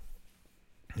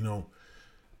 The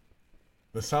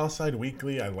Southside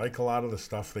Weekly, I like a lot of the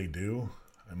stuff they do.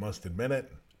 I must admit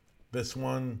it. This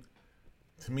one,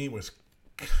 to me, was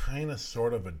kind of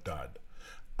sort of a dud.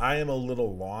 I am a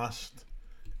little lost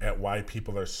at why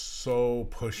people are so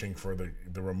pushing for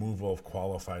the removal of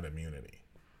qualified immunity.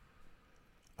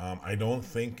 I don't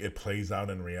think it plays out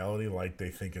in reality like they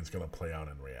think it's going to play out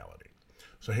in reality.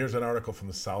 So here's an article from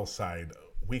the Southside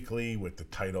Weekly with the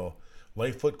title,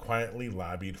 Lightfoot Quietly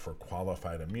Lobbied for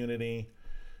Qualified Immunity.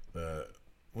 The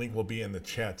link will be in the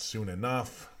chat soon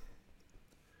enough.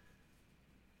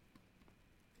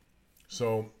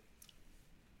 So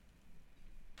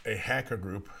a hacker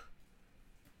group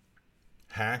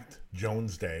hacked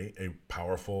Jones Day, a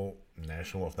powerful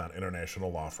national, if not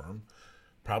international law firm,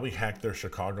 probably hacked their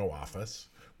Chicago office,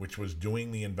 which was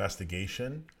doing the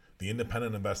investigation, the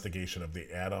independent investigation of the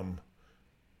Adam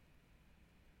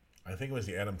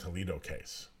Toledo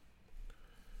case,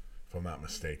 if I'm not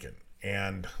mistaken.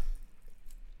 And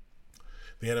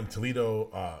the Adam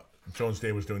Toledo, Jones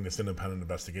Day was doing this independent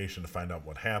investigation to find out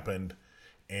what happened.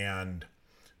 And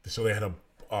so they had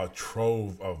a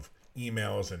trove of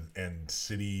emails and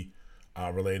city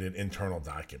related internal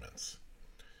documents.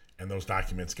 And those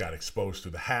documents got exposed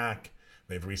through the hack.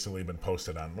 They've recently been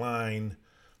posted online.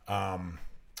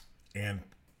 And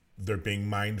they're being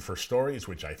mined for stories,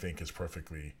 which I think is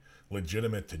perfectly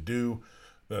legitimate to do.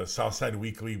 The Southside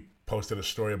Weekly posted a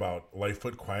story about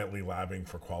Lightfoot quietly lobbying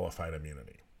for qualified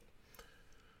immunity.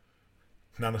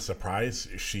 Not a surprise.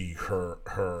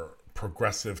 Her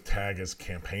progressive tag as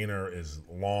campaigner is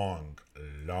long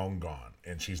gone,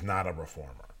 and she's not a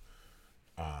reformer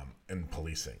in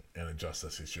policing and in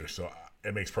justice issues. So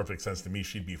it makes perfect sense to me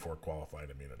she'd be for qualified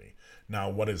immunity. Now,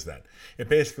 what is that? It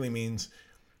basically means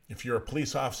if you're a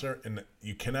police officer and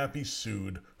you cannot be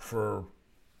sued for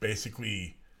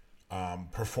basically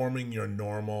performing your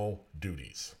normal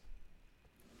duties.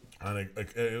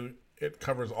 It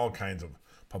covers all kinds of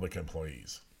public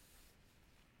employees.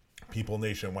 People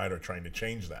nationwide are trying to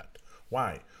change that.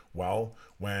 Why? Well,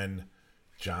 when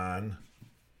John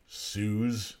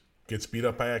gets beat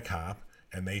up by a cop,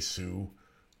 and they sue,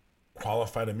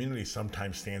 qualified immunity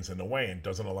sometimes stands in the way and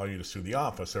doesn't allow you to sue the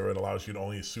officer. It allows you to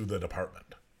only sue the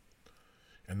department.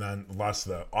 And then thus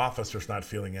the officer's not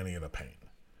feeling any of the pain.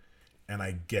 And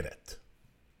I get it,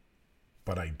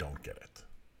 but I don't get it.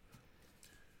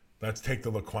 Let's take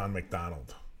the Laquan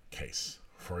McDonald case,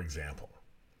 for example.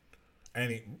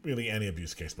 Any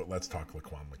abuse case, but let's talk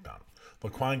Laquan McDonald.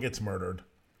 Laquan gets murdered.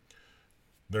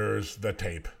 There's the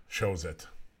tape, shows it.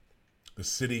 The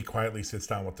city quietly sits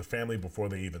down with the family before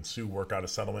they even sue, work out a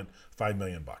settlement, $5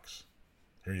 million.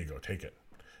 Here you go, take it.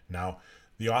 Now,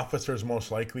 the officers most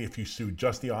likely, if you sued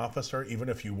just the officer, even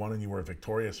if you won and you were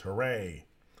victorious, hooray.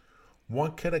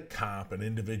 What could an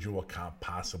individual cop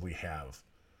possibly have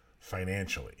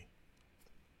financially?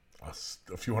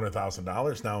 A few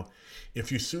 $100,000. Now,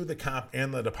 if you sue the cop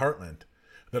and the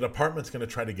department's going to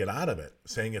try to get out of it,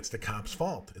 saying it's the cop's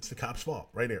fault. It's the cop's fault,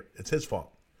 right here. It's his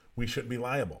fault. We shouldn't be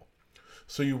liable.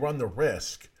 So you run the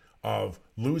risk of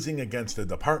losing against the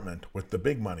department, what the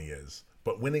big money is,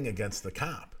 but winning against the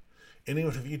cop. And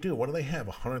even if you do, what do they have?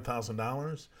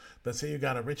 $100,000? Let's say you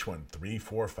got a rich one, $300,000,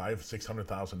 $400,000, $500,000,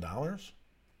 $600,000.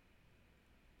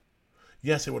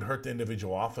 Yes, it would hurt the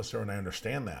individual officer, and I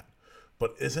understand that.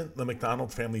 But isn't the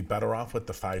McDonald family better off with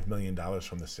the $5 million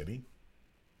from the city?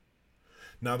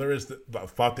 Now, there is the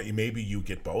thought that maybe you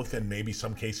get both, and maybe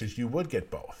some cases you would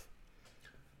get both.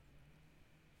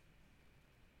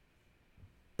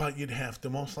 But you'd have to,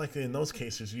 most likely in those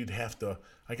cases, you'd have to,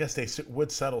 I guess they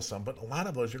would settle some, but a lot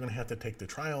of those you're going to have to take to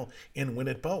trial and win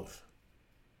it both.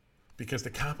 Because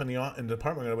the cop and the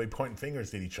department are going to be pointing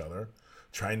fingers at each other,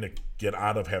 trying to get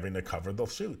out of having to cover the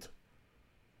suit.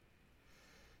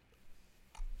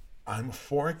 I'm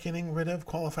for getting rid of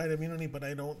qualified immunity, but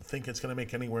I don't think it's going to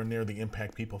make anywhere near the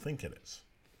impact people think it is.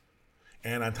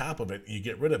 And on top of it, you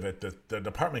get rid of it, the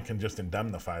department can just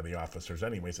indemnify the officers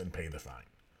anyways and pay the fine,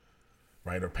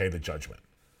 right? Or pay the judgment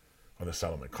or the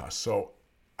settlement costs. So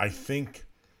I think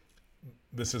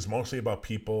this is mostly about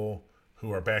people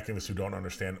who are backing this who don't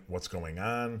understand what's going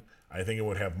on. I think it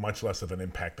would have much less of an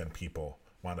impact than people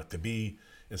want it to be.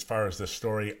 As far as this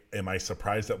story, am I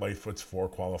surprised that Lightfoot's for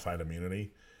qualified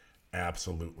immunity?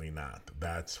 Absolutely not.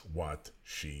 That's what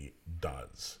she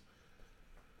does.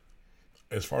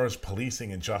 As far as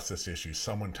policing and justice issues,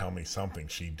 someone tell me something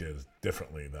she did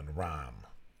differently than Rahm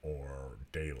or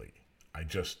Daley. I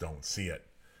just don't see it.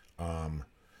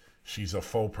 She's a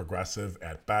faux progressive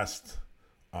at best,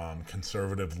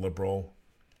 conservative liberal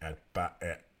at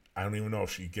I don't even know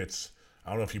if she gets, I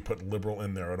don't know if you put liberal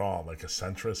in there at all, like a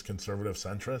centrist, conservative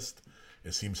centrist.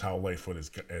 It seems how Lightfoot is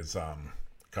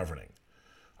governing.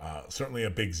 Certainly a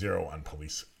big zero on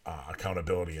police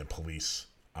accountability and police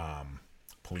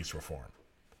reform.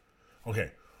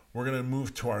 Okay, we're going to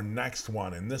move to our next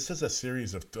one, and this is a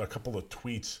series of a couple of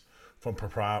tweets from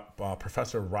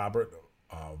Professor Robert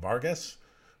Vargas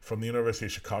from the University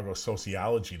of Chicago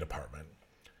Sociology Department.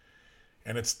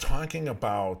 And it's talking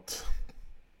about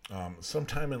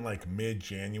sometime in like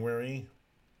mid-January,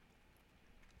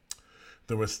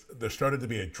 there started to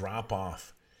be a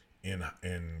drop-off in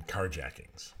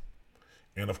carjackings.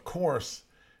 And of course,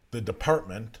 the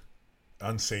department,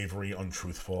 unsavory,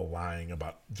 untruthful, lying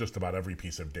about just about every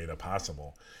piece of data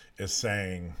possible, is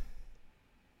saying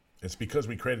it's because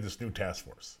we created this new task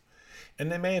force.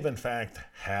 And they may have in fact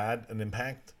had an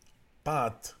impact,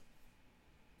 but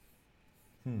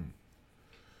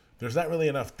there's not really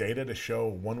enough data to show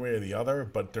one way or the other,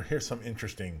 but here's some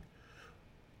interesting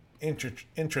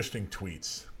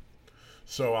tweets.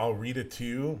 So I'll read it to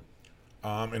you.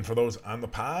 And for those on the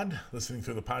pod, listening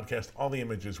to the podcast, all the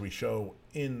images we show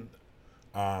in,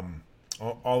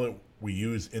 all that we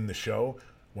use in the show,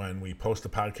 when we post the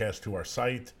podcast to our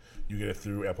site, you get it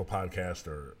through Apple Podcast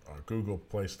or Google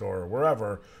Play Store or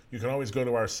wherever. You can always go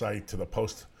to our site, to the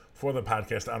post for the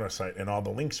podcast on our site, and all the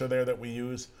links are there that we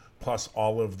use, plus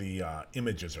all of the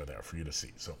images are there for you to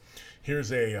see. So here's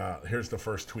the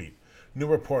first tweet. New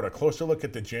report, a closer look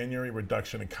at the January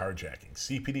reduction in carjacking.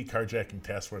 CPD carjacking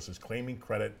task force is claiming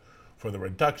credit for the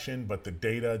reduction, but the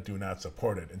data do not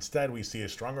support it. Instead, we see a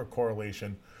stronger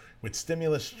correlation with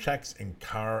stimulus checks and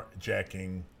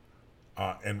carjacking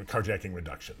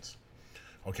reductions.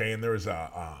 Okay, and there's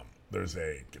a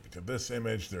give it to this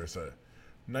image. There's a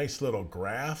nice little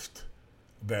graph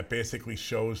that basically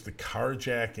shows the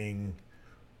carjacking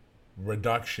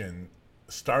reduction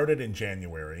started in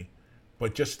January,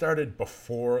 but just started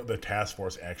before the task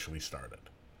force actually started.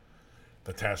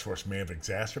 The task force may have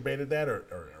exacerbated that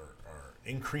or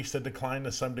increased the decline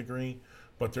to some degree,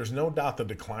 but there's no doubt the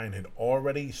decline had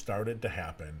already started to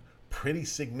happen pretty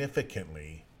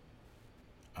significantly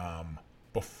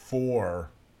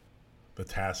before the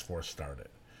task force started.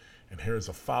 And here's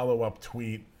a follow-up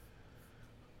tweet.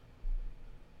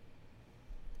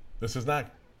 This is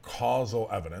not causal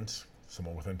evidence,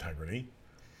 someone with integrity.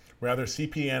 Rather,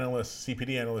 CPD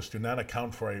analysts do not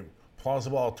account for a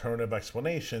plausible alternative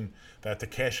explanation that the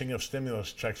cashing of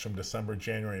stimulus checks from December,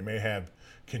 January may have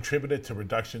contributed to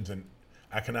reductions in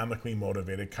economically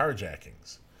motivated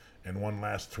carjackings. And one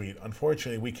last tweet.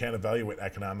 Unfortunately, we can't evaluate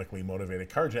economically motivated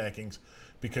carjackings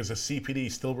because the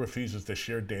CPD still refuses to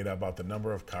share data about the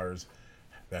number of cars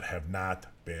that have not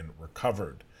been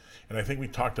recovered. And I think we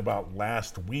talked about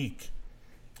last week,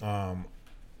 I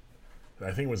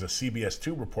think it was a CBS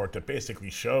 2 report that basically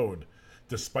showed,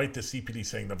 despite the CPD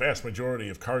saying the vast majority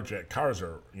of cars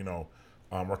are,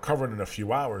 recovered in a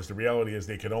few hours, the reality is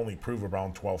they could only prove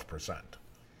around 12%.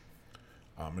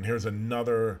 And here's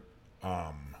another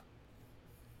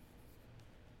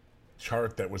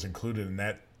chart that was included in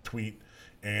that tweet,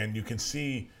 and you can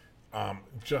see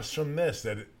just from this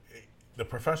that the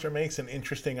professor makes an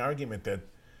interesting argument that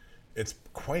it's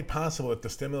quite possible that the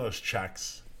stimulus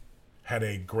checks had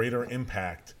a greater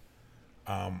impact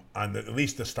on at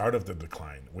least the start of the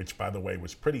decline, which, by the way,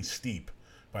 was pretty steep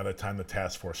by the time the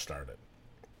task force started,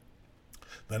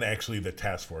 than actually the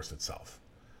task force itself.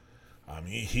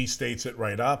 He states it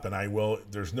right up, and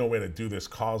there's no way to do this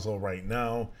causal right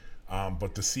now,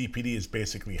 but the CPD is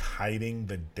basically hiding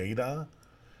the data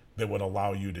that would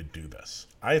allow you to do this.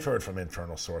 I've heard from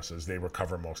internal sources they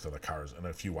recover most of the cars in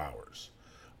a few hours.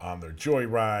 They're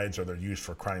joyrides or they're used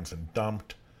for crimes and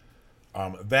dumped.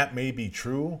 That may be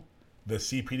true. The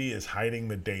CPD is hiding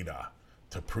the data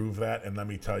to prove that. And let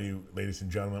me tell you, ladies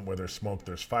and gentlemen, where there's smoke,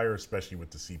 there's fire, especially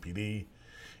with the CPD.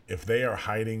 If they are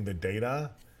hiding the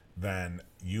data, then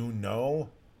you know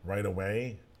right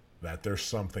away that there's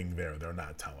something there they're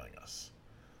not telling us.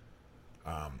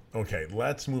 Okay,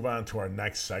 let's move on to our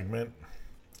next segment.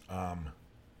 I'm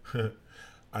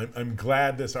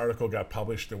glad this article got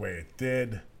published the way it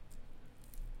did.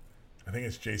 I think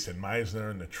it's Jason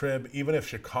Meisner in the Trib. Even in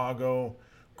Chicago's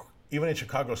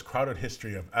crowded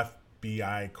history of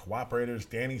FBI cooperators,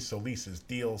 Danny Solis's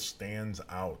deal stands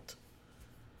out.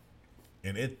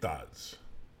 And it does.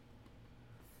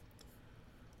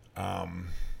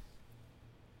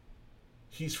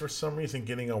 He's for some reason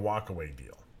getting a walkaway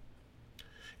deal.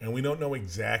 And we don't know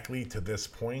exactly to this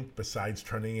point, besides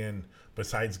giving the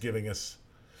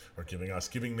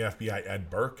FBI Ed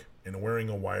Burke and wearing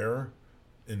a wire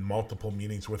in multiple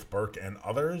meetings with Burke and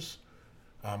others.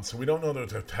 So we don't know the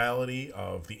totality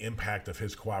of the impact of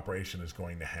his cooperation is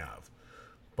going to have.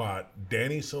 But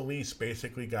Danny Solis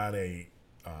basically got a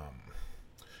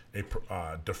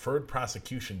deferred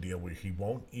prosecution deal where he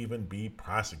won't even be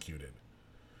prosecuted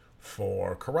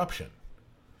for corruption.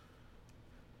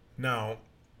 Now,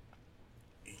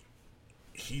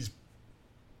 he's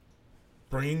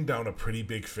bringing down a pretty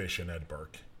big fish in Ed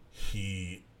Burke.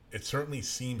 It certainly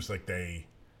seems like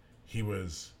he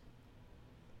was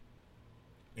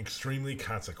extremely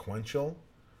consequential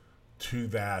to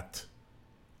that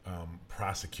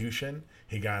prosecution.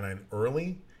 He got in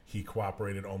early. He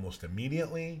cooperated almost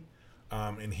immediately.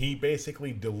 And he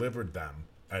basically delivered them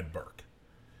Ed Burke.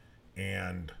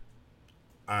 And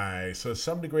so to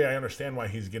some degree, I understand why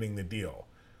he's getting the deal.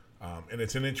 And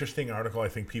it's an interesting article. I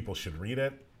think people should read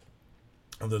it.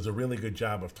 And there's a really good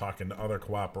job of talking to other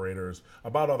cooperators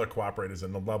about other cooperators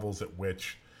and the levels at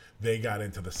which they got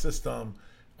into the system.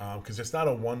 Because it's not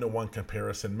a one-to-one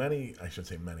comparison.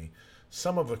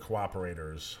 Some of the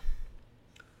cooperators,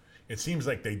 it seems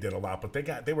like they did a lot, but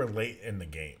they were late in the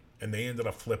game. And they ended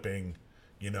up flipping,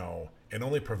 and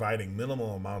only providing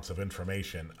minimal amounts of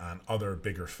information on other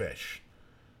bigger fish.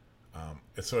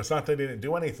 So it's not that they didn't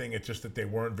do anything, it's just that they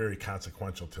weren't very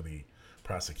consequential to the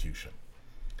prosecution.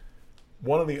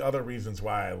 One of the other reasons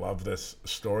why I love this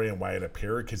story and why it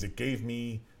appeared, because it gave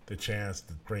me the chance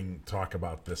to talk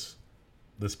about this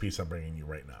piece I'm bringing you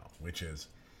right now, which is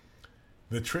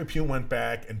the Tribune went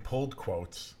back and pulled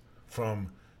quotes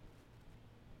from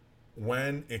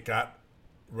when it got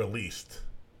released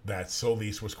that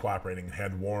Solis was cooperating and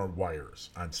had worn wires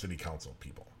on city council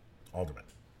people, aldermen.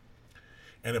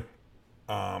 And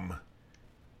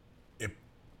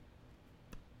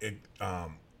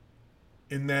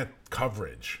in that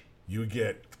coverage, you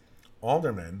get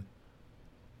aldermen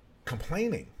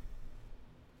complaining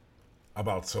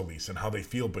about Solis and how they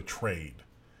feel betrayed.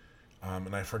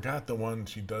 And I forgot the one,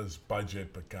 she does budget,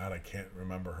 but God, I can't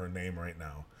remember her name right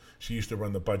now. She used to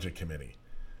run the budget committee.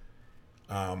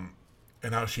 And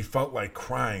how she felt like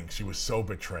crying. She was so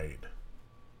betrayed.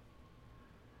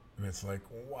 And it's like,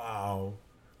 wow,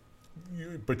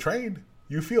 you betrayed?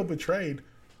 You feel betrayed?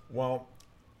 Well,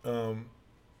 how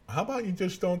about you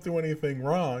just don't do anything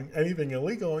wrong, anything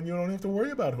illegal, and you don't have to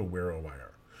worry about who wear a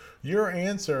wire? The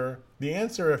answer,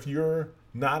 if you're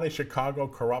not a Chicago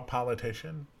corrupt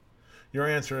politician, your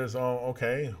answer is, oh,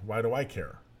 okay, why do I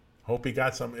care? Hope he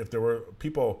got some. If there were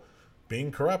people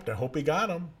being corrupt, I hope he got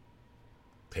them.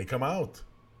 Take them out.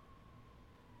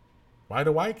 Why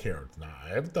do I care? Nah, I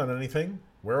haven't done anything.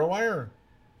 Wear a wire.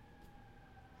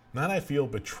 Not I feel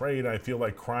betrayed. I feel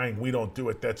like crying. We don't do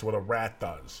it. That's what a rat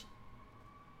does.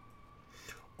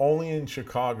 Only in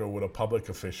Chicago would a public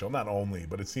official, not only,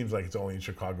 but it seems like it's only in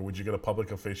Chicago, would you get a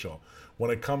public official.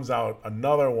 When it comes out,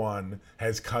 another one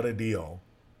has cut a deal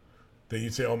that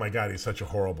you'd say, oh my God, he's such a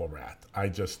horrible rat. I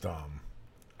just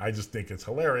think it's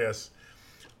hilarious.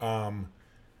 And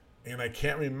I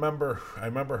can't remember, I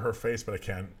remember her face, but I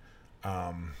can't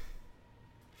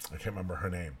remember her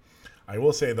name. I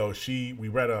will say though, we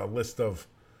read a list of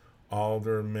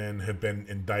aldermen have been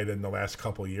indicted in the last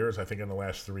couple of years. I think in the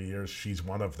last 3 years, she's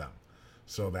one of them.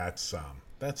 So that's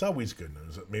always good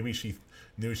news. Maybe she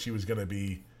knew she was going to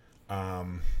be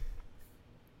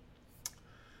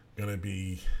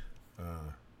maybe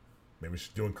she's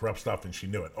doing corrupt stuff and she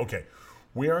knew it. Okay,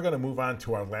 we are going to move on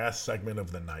to our last segment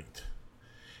of the night,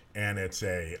 and it's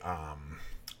a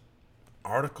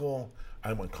article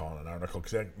I wouldn't call it an article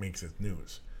because that makes it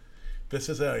news. This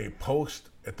is a post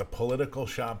at the Political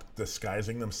Shop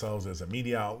disguising themselves as a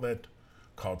media outlet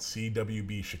called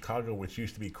CWB Chicago, which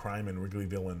used to be Crime in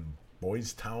Wrigleyville and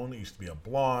Boys Town. It used to be a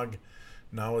blog.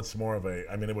 Now it's more of a,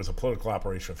 I mean, it was a political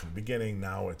operation from the beginning.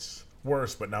 Now it's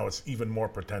worse, but now it's even more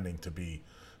pretending to be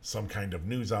some kind of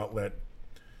news outlet.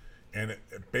 And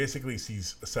it basically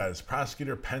says,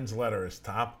 prosecutor pens letter as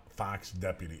top Fox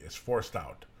deputy is forced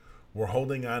out. We're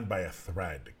holding on by a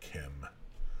thread, Kim.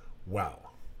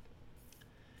 Well,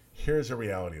 here's a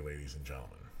reality, ladies and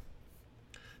gentlemen.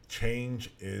 Change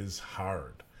is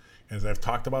hard. As I've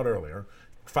talked about earlier,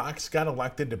 Fox got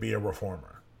elected to be a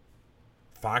reformer.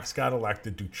 Fox got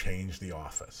elected to change the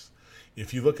office.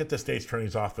 If you look at the state's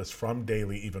attorney's office from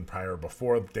Daley, even prior,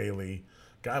 before Daley,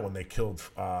 God, when they killed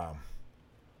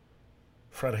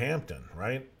Fred Hampton,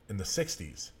 right, in the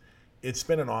 60s, it's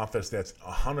been an office that's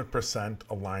 100%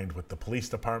 aligned with the police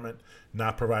department,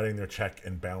 not providing their check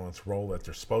and balance role that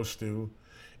they're supposed to.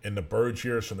 In the Burge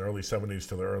years, from the early 70s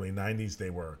to the early 90s,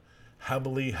 they were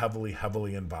heavily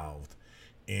involved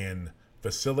in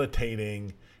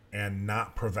facilitating and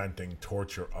not preventing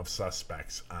torture of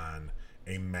suspects on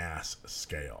a mass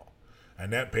scale.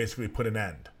 And that basically put an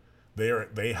end.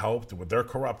 They helped with their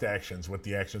corrupt actions, with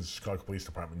the actions of the Chicago Police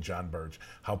Department, John Burge,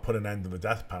 helped put an end to the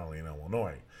death penalty in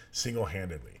Illinois,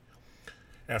 single-handedly.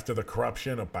 After the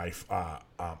corruption by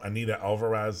Anita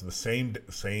Alvarez, the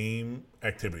same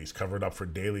activities covered up for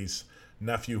Daley's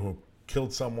nephew who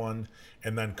killed someone,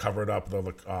 and then covered up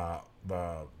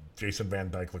the Jason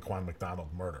Van Dyke, Laquan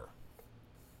McDonald murder.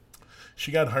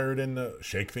 She got hired in to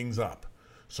shake things up.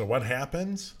 So what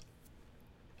happens?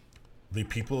 The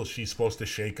people she's supposed to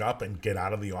shake up and get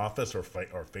out of the office or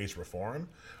face reform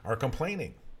are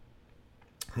complaining.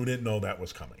 Who didn't know that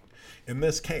was coming? In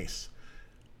this case,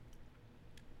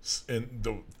 and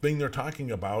the thing they're talking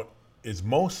about is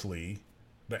mostly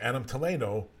the Adam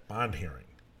Toledo bond hearing.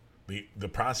 The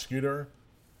prosecutor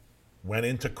went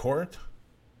into court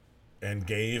and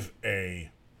gave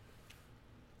a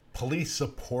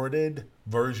police-supported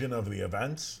version of the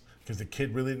events, because the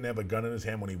kid really didn't have a gun in his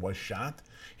hand when he was shot.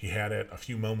 He had it a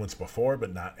few moments before,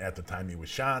 but not at the time he was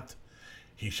shot.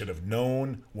 He should have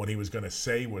known what he was going to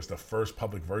say was the first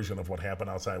public version of what happened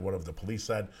outside, what the police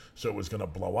said, so it was going to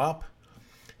blow up.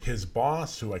 His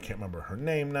boss, who I can't remember her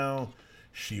name now,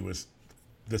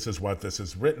 this is what this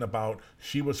is written about,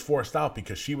 she was forced out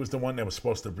because she was the one that was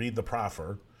supposed to read the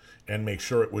proffer and make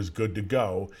sure it was good to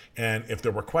go, and if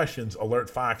there were questions, alert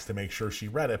Fox to make sure she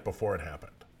read it before it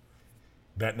happened.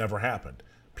 That never happened.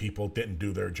 People didn't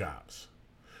do their jobs.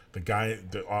 The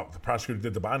prosecutor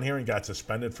did the bond hearing, got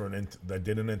suspended they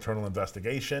did an internal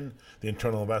investigation. The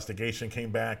internal investigation came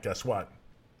back. Guess what?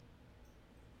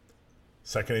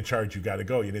 Second in charge, you got to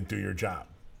go. You didn't do your job.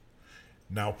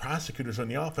 Now prosecutors in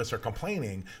the office are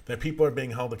complaining that people are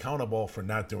being held accountable for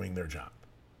not doing their job.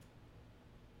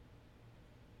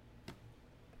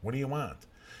 What do you want?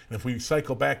 And if we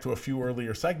cycle back to a few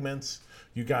earlier segments,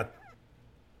 you got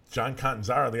John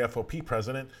Catanzara, the FOP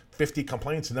president, 50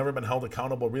 complaints, never been held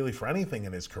accountable really for anything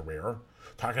in his career,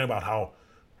 talking about how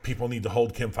people need to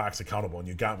hold Kim Fox accountable, and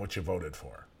you got what you voted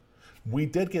for. We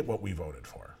did get what we voted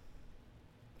for.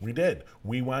 We did.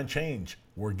 We want change.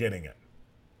 We're getting it.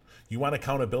 You want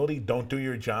accountability? Don't do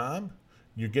your job?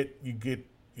 You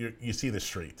see the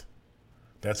street.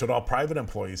 That's what all private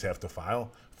employees have to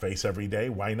face every day.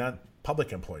 Why not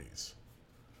public employees?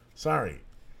 Sorry.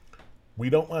 We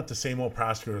don't want the same old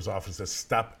prosecutor's offices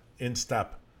step in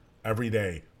step every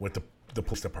day with the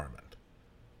police department.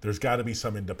 There's got to be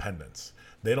some independence.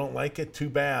 They don't like it, too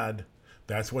bad.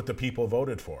 That's what the people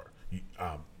voted for.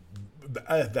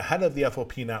 The head of the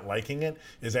FOP not liking it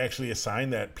is actually a sign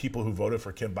that people who voted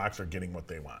for Kim Fox are getting what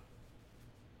they want.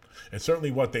 And certainly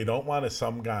what they don't want is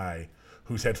some guy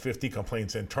who's had 50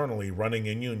 complaints internally running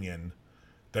in union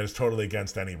that is totally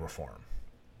against any reform.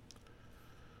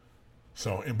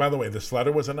 So, and by the way, this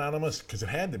letter was anonymous because it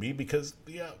had to be, because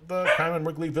the Crime in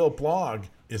Wrigleyville blog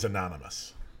is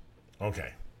anonymous.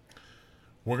 Okay.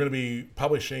 We're going to be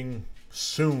publishing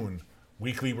soon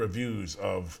weekly reviews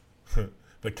of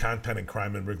the content in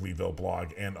Crime in Wrigleyville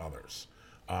blog and others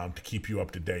to keep you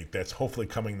up to date. That's hopefully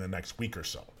coming the next week or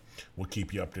so. We'll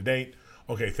keep you up to date.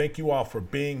 Okay, thank you all for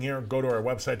being here. Go to our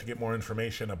website to get more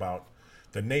information about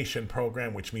the Nation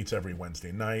program, which meets every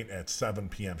Wednesday night at 7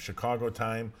 p.m. Chicago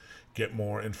time. Get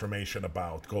more information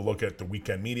go look at the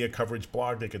Weekend Media Coverage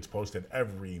blog that gets posted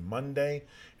every Monday,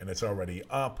 and it's already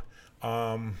up.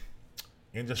 And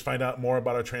just find out more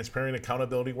about our transparent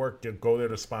accountability work. Go there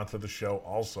to sponsor the show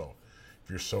also, if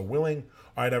you're so willing.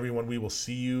 All right, everyone, we will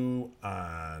see you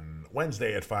on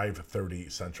Wednesday at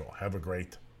 5:30 Central. Have a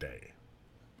great day.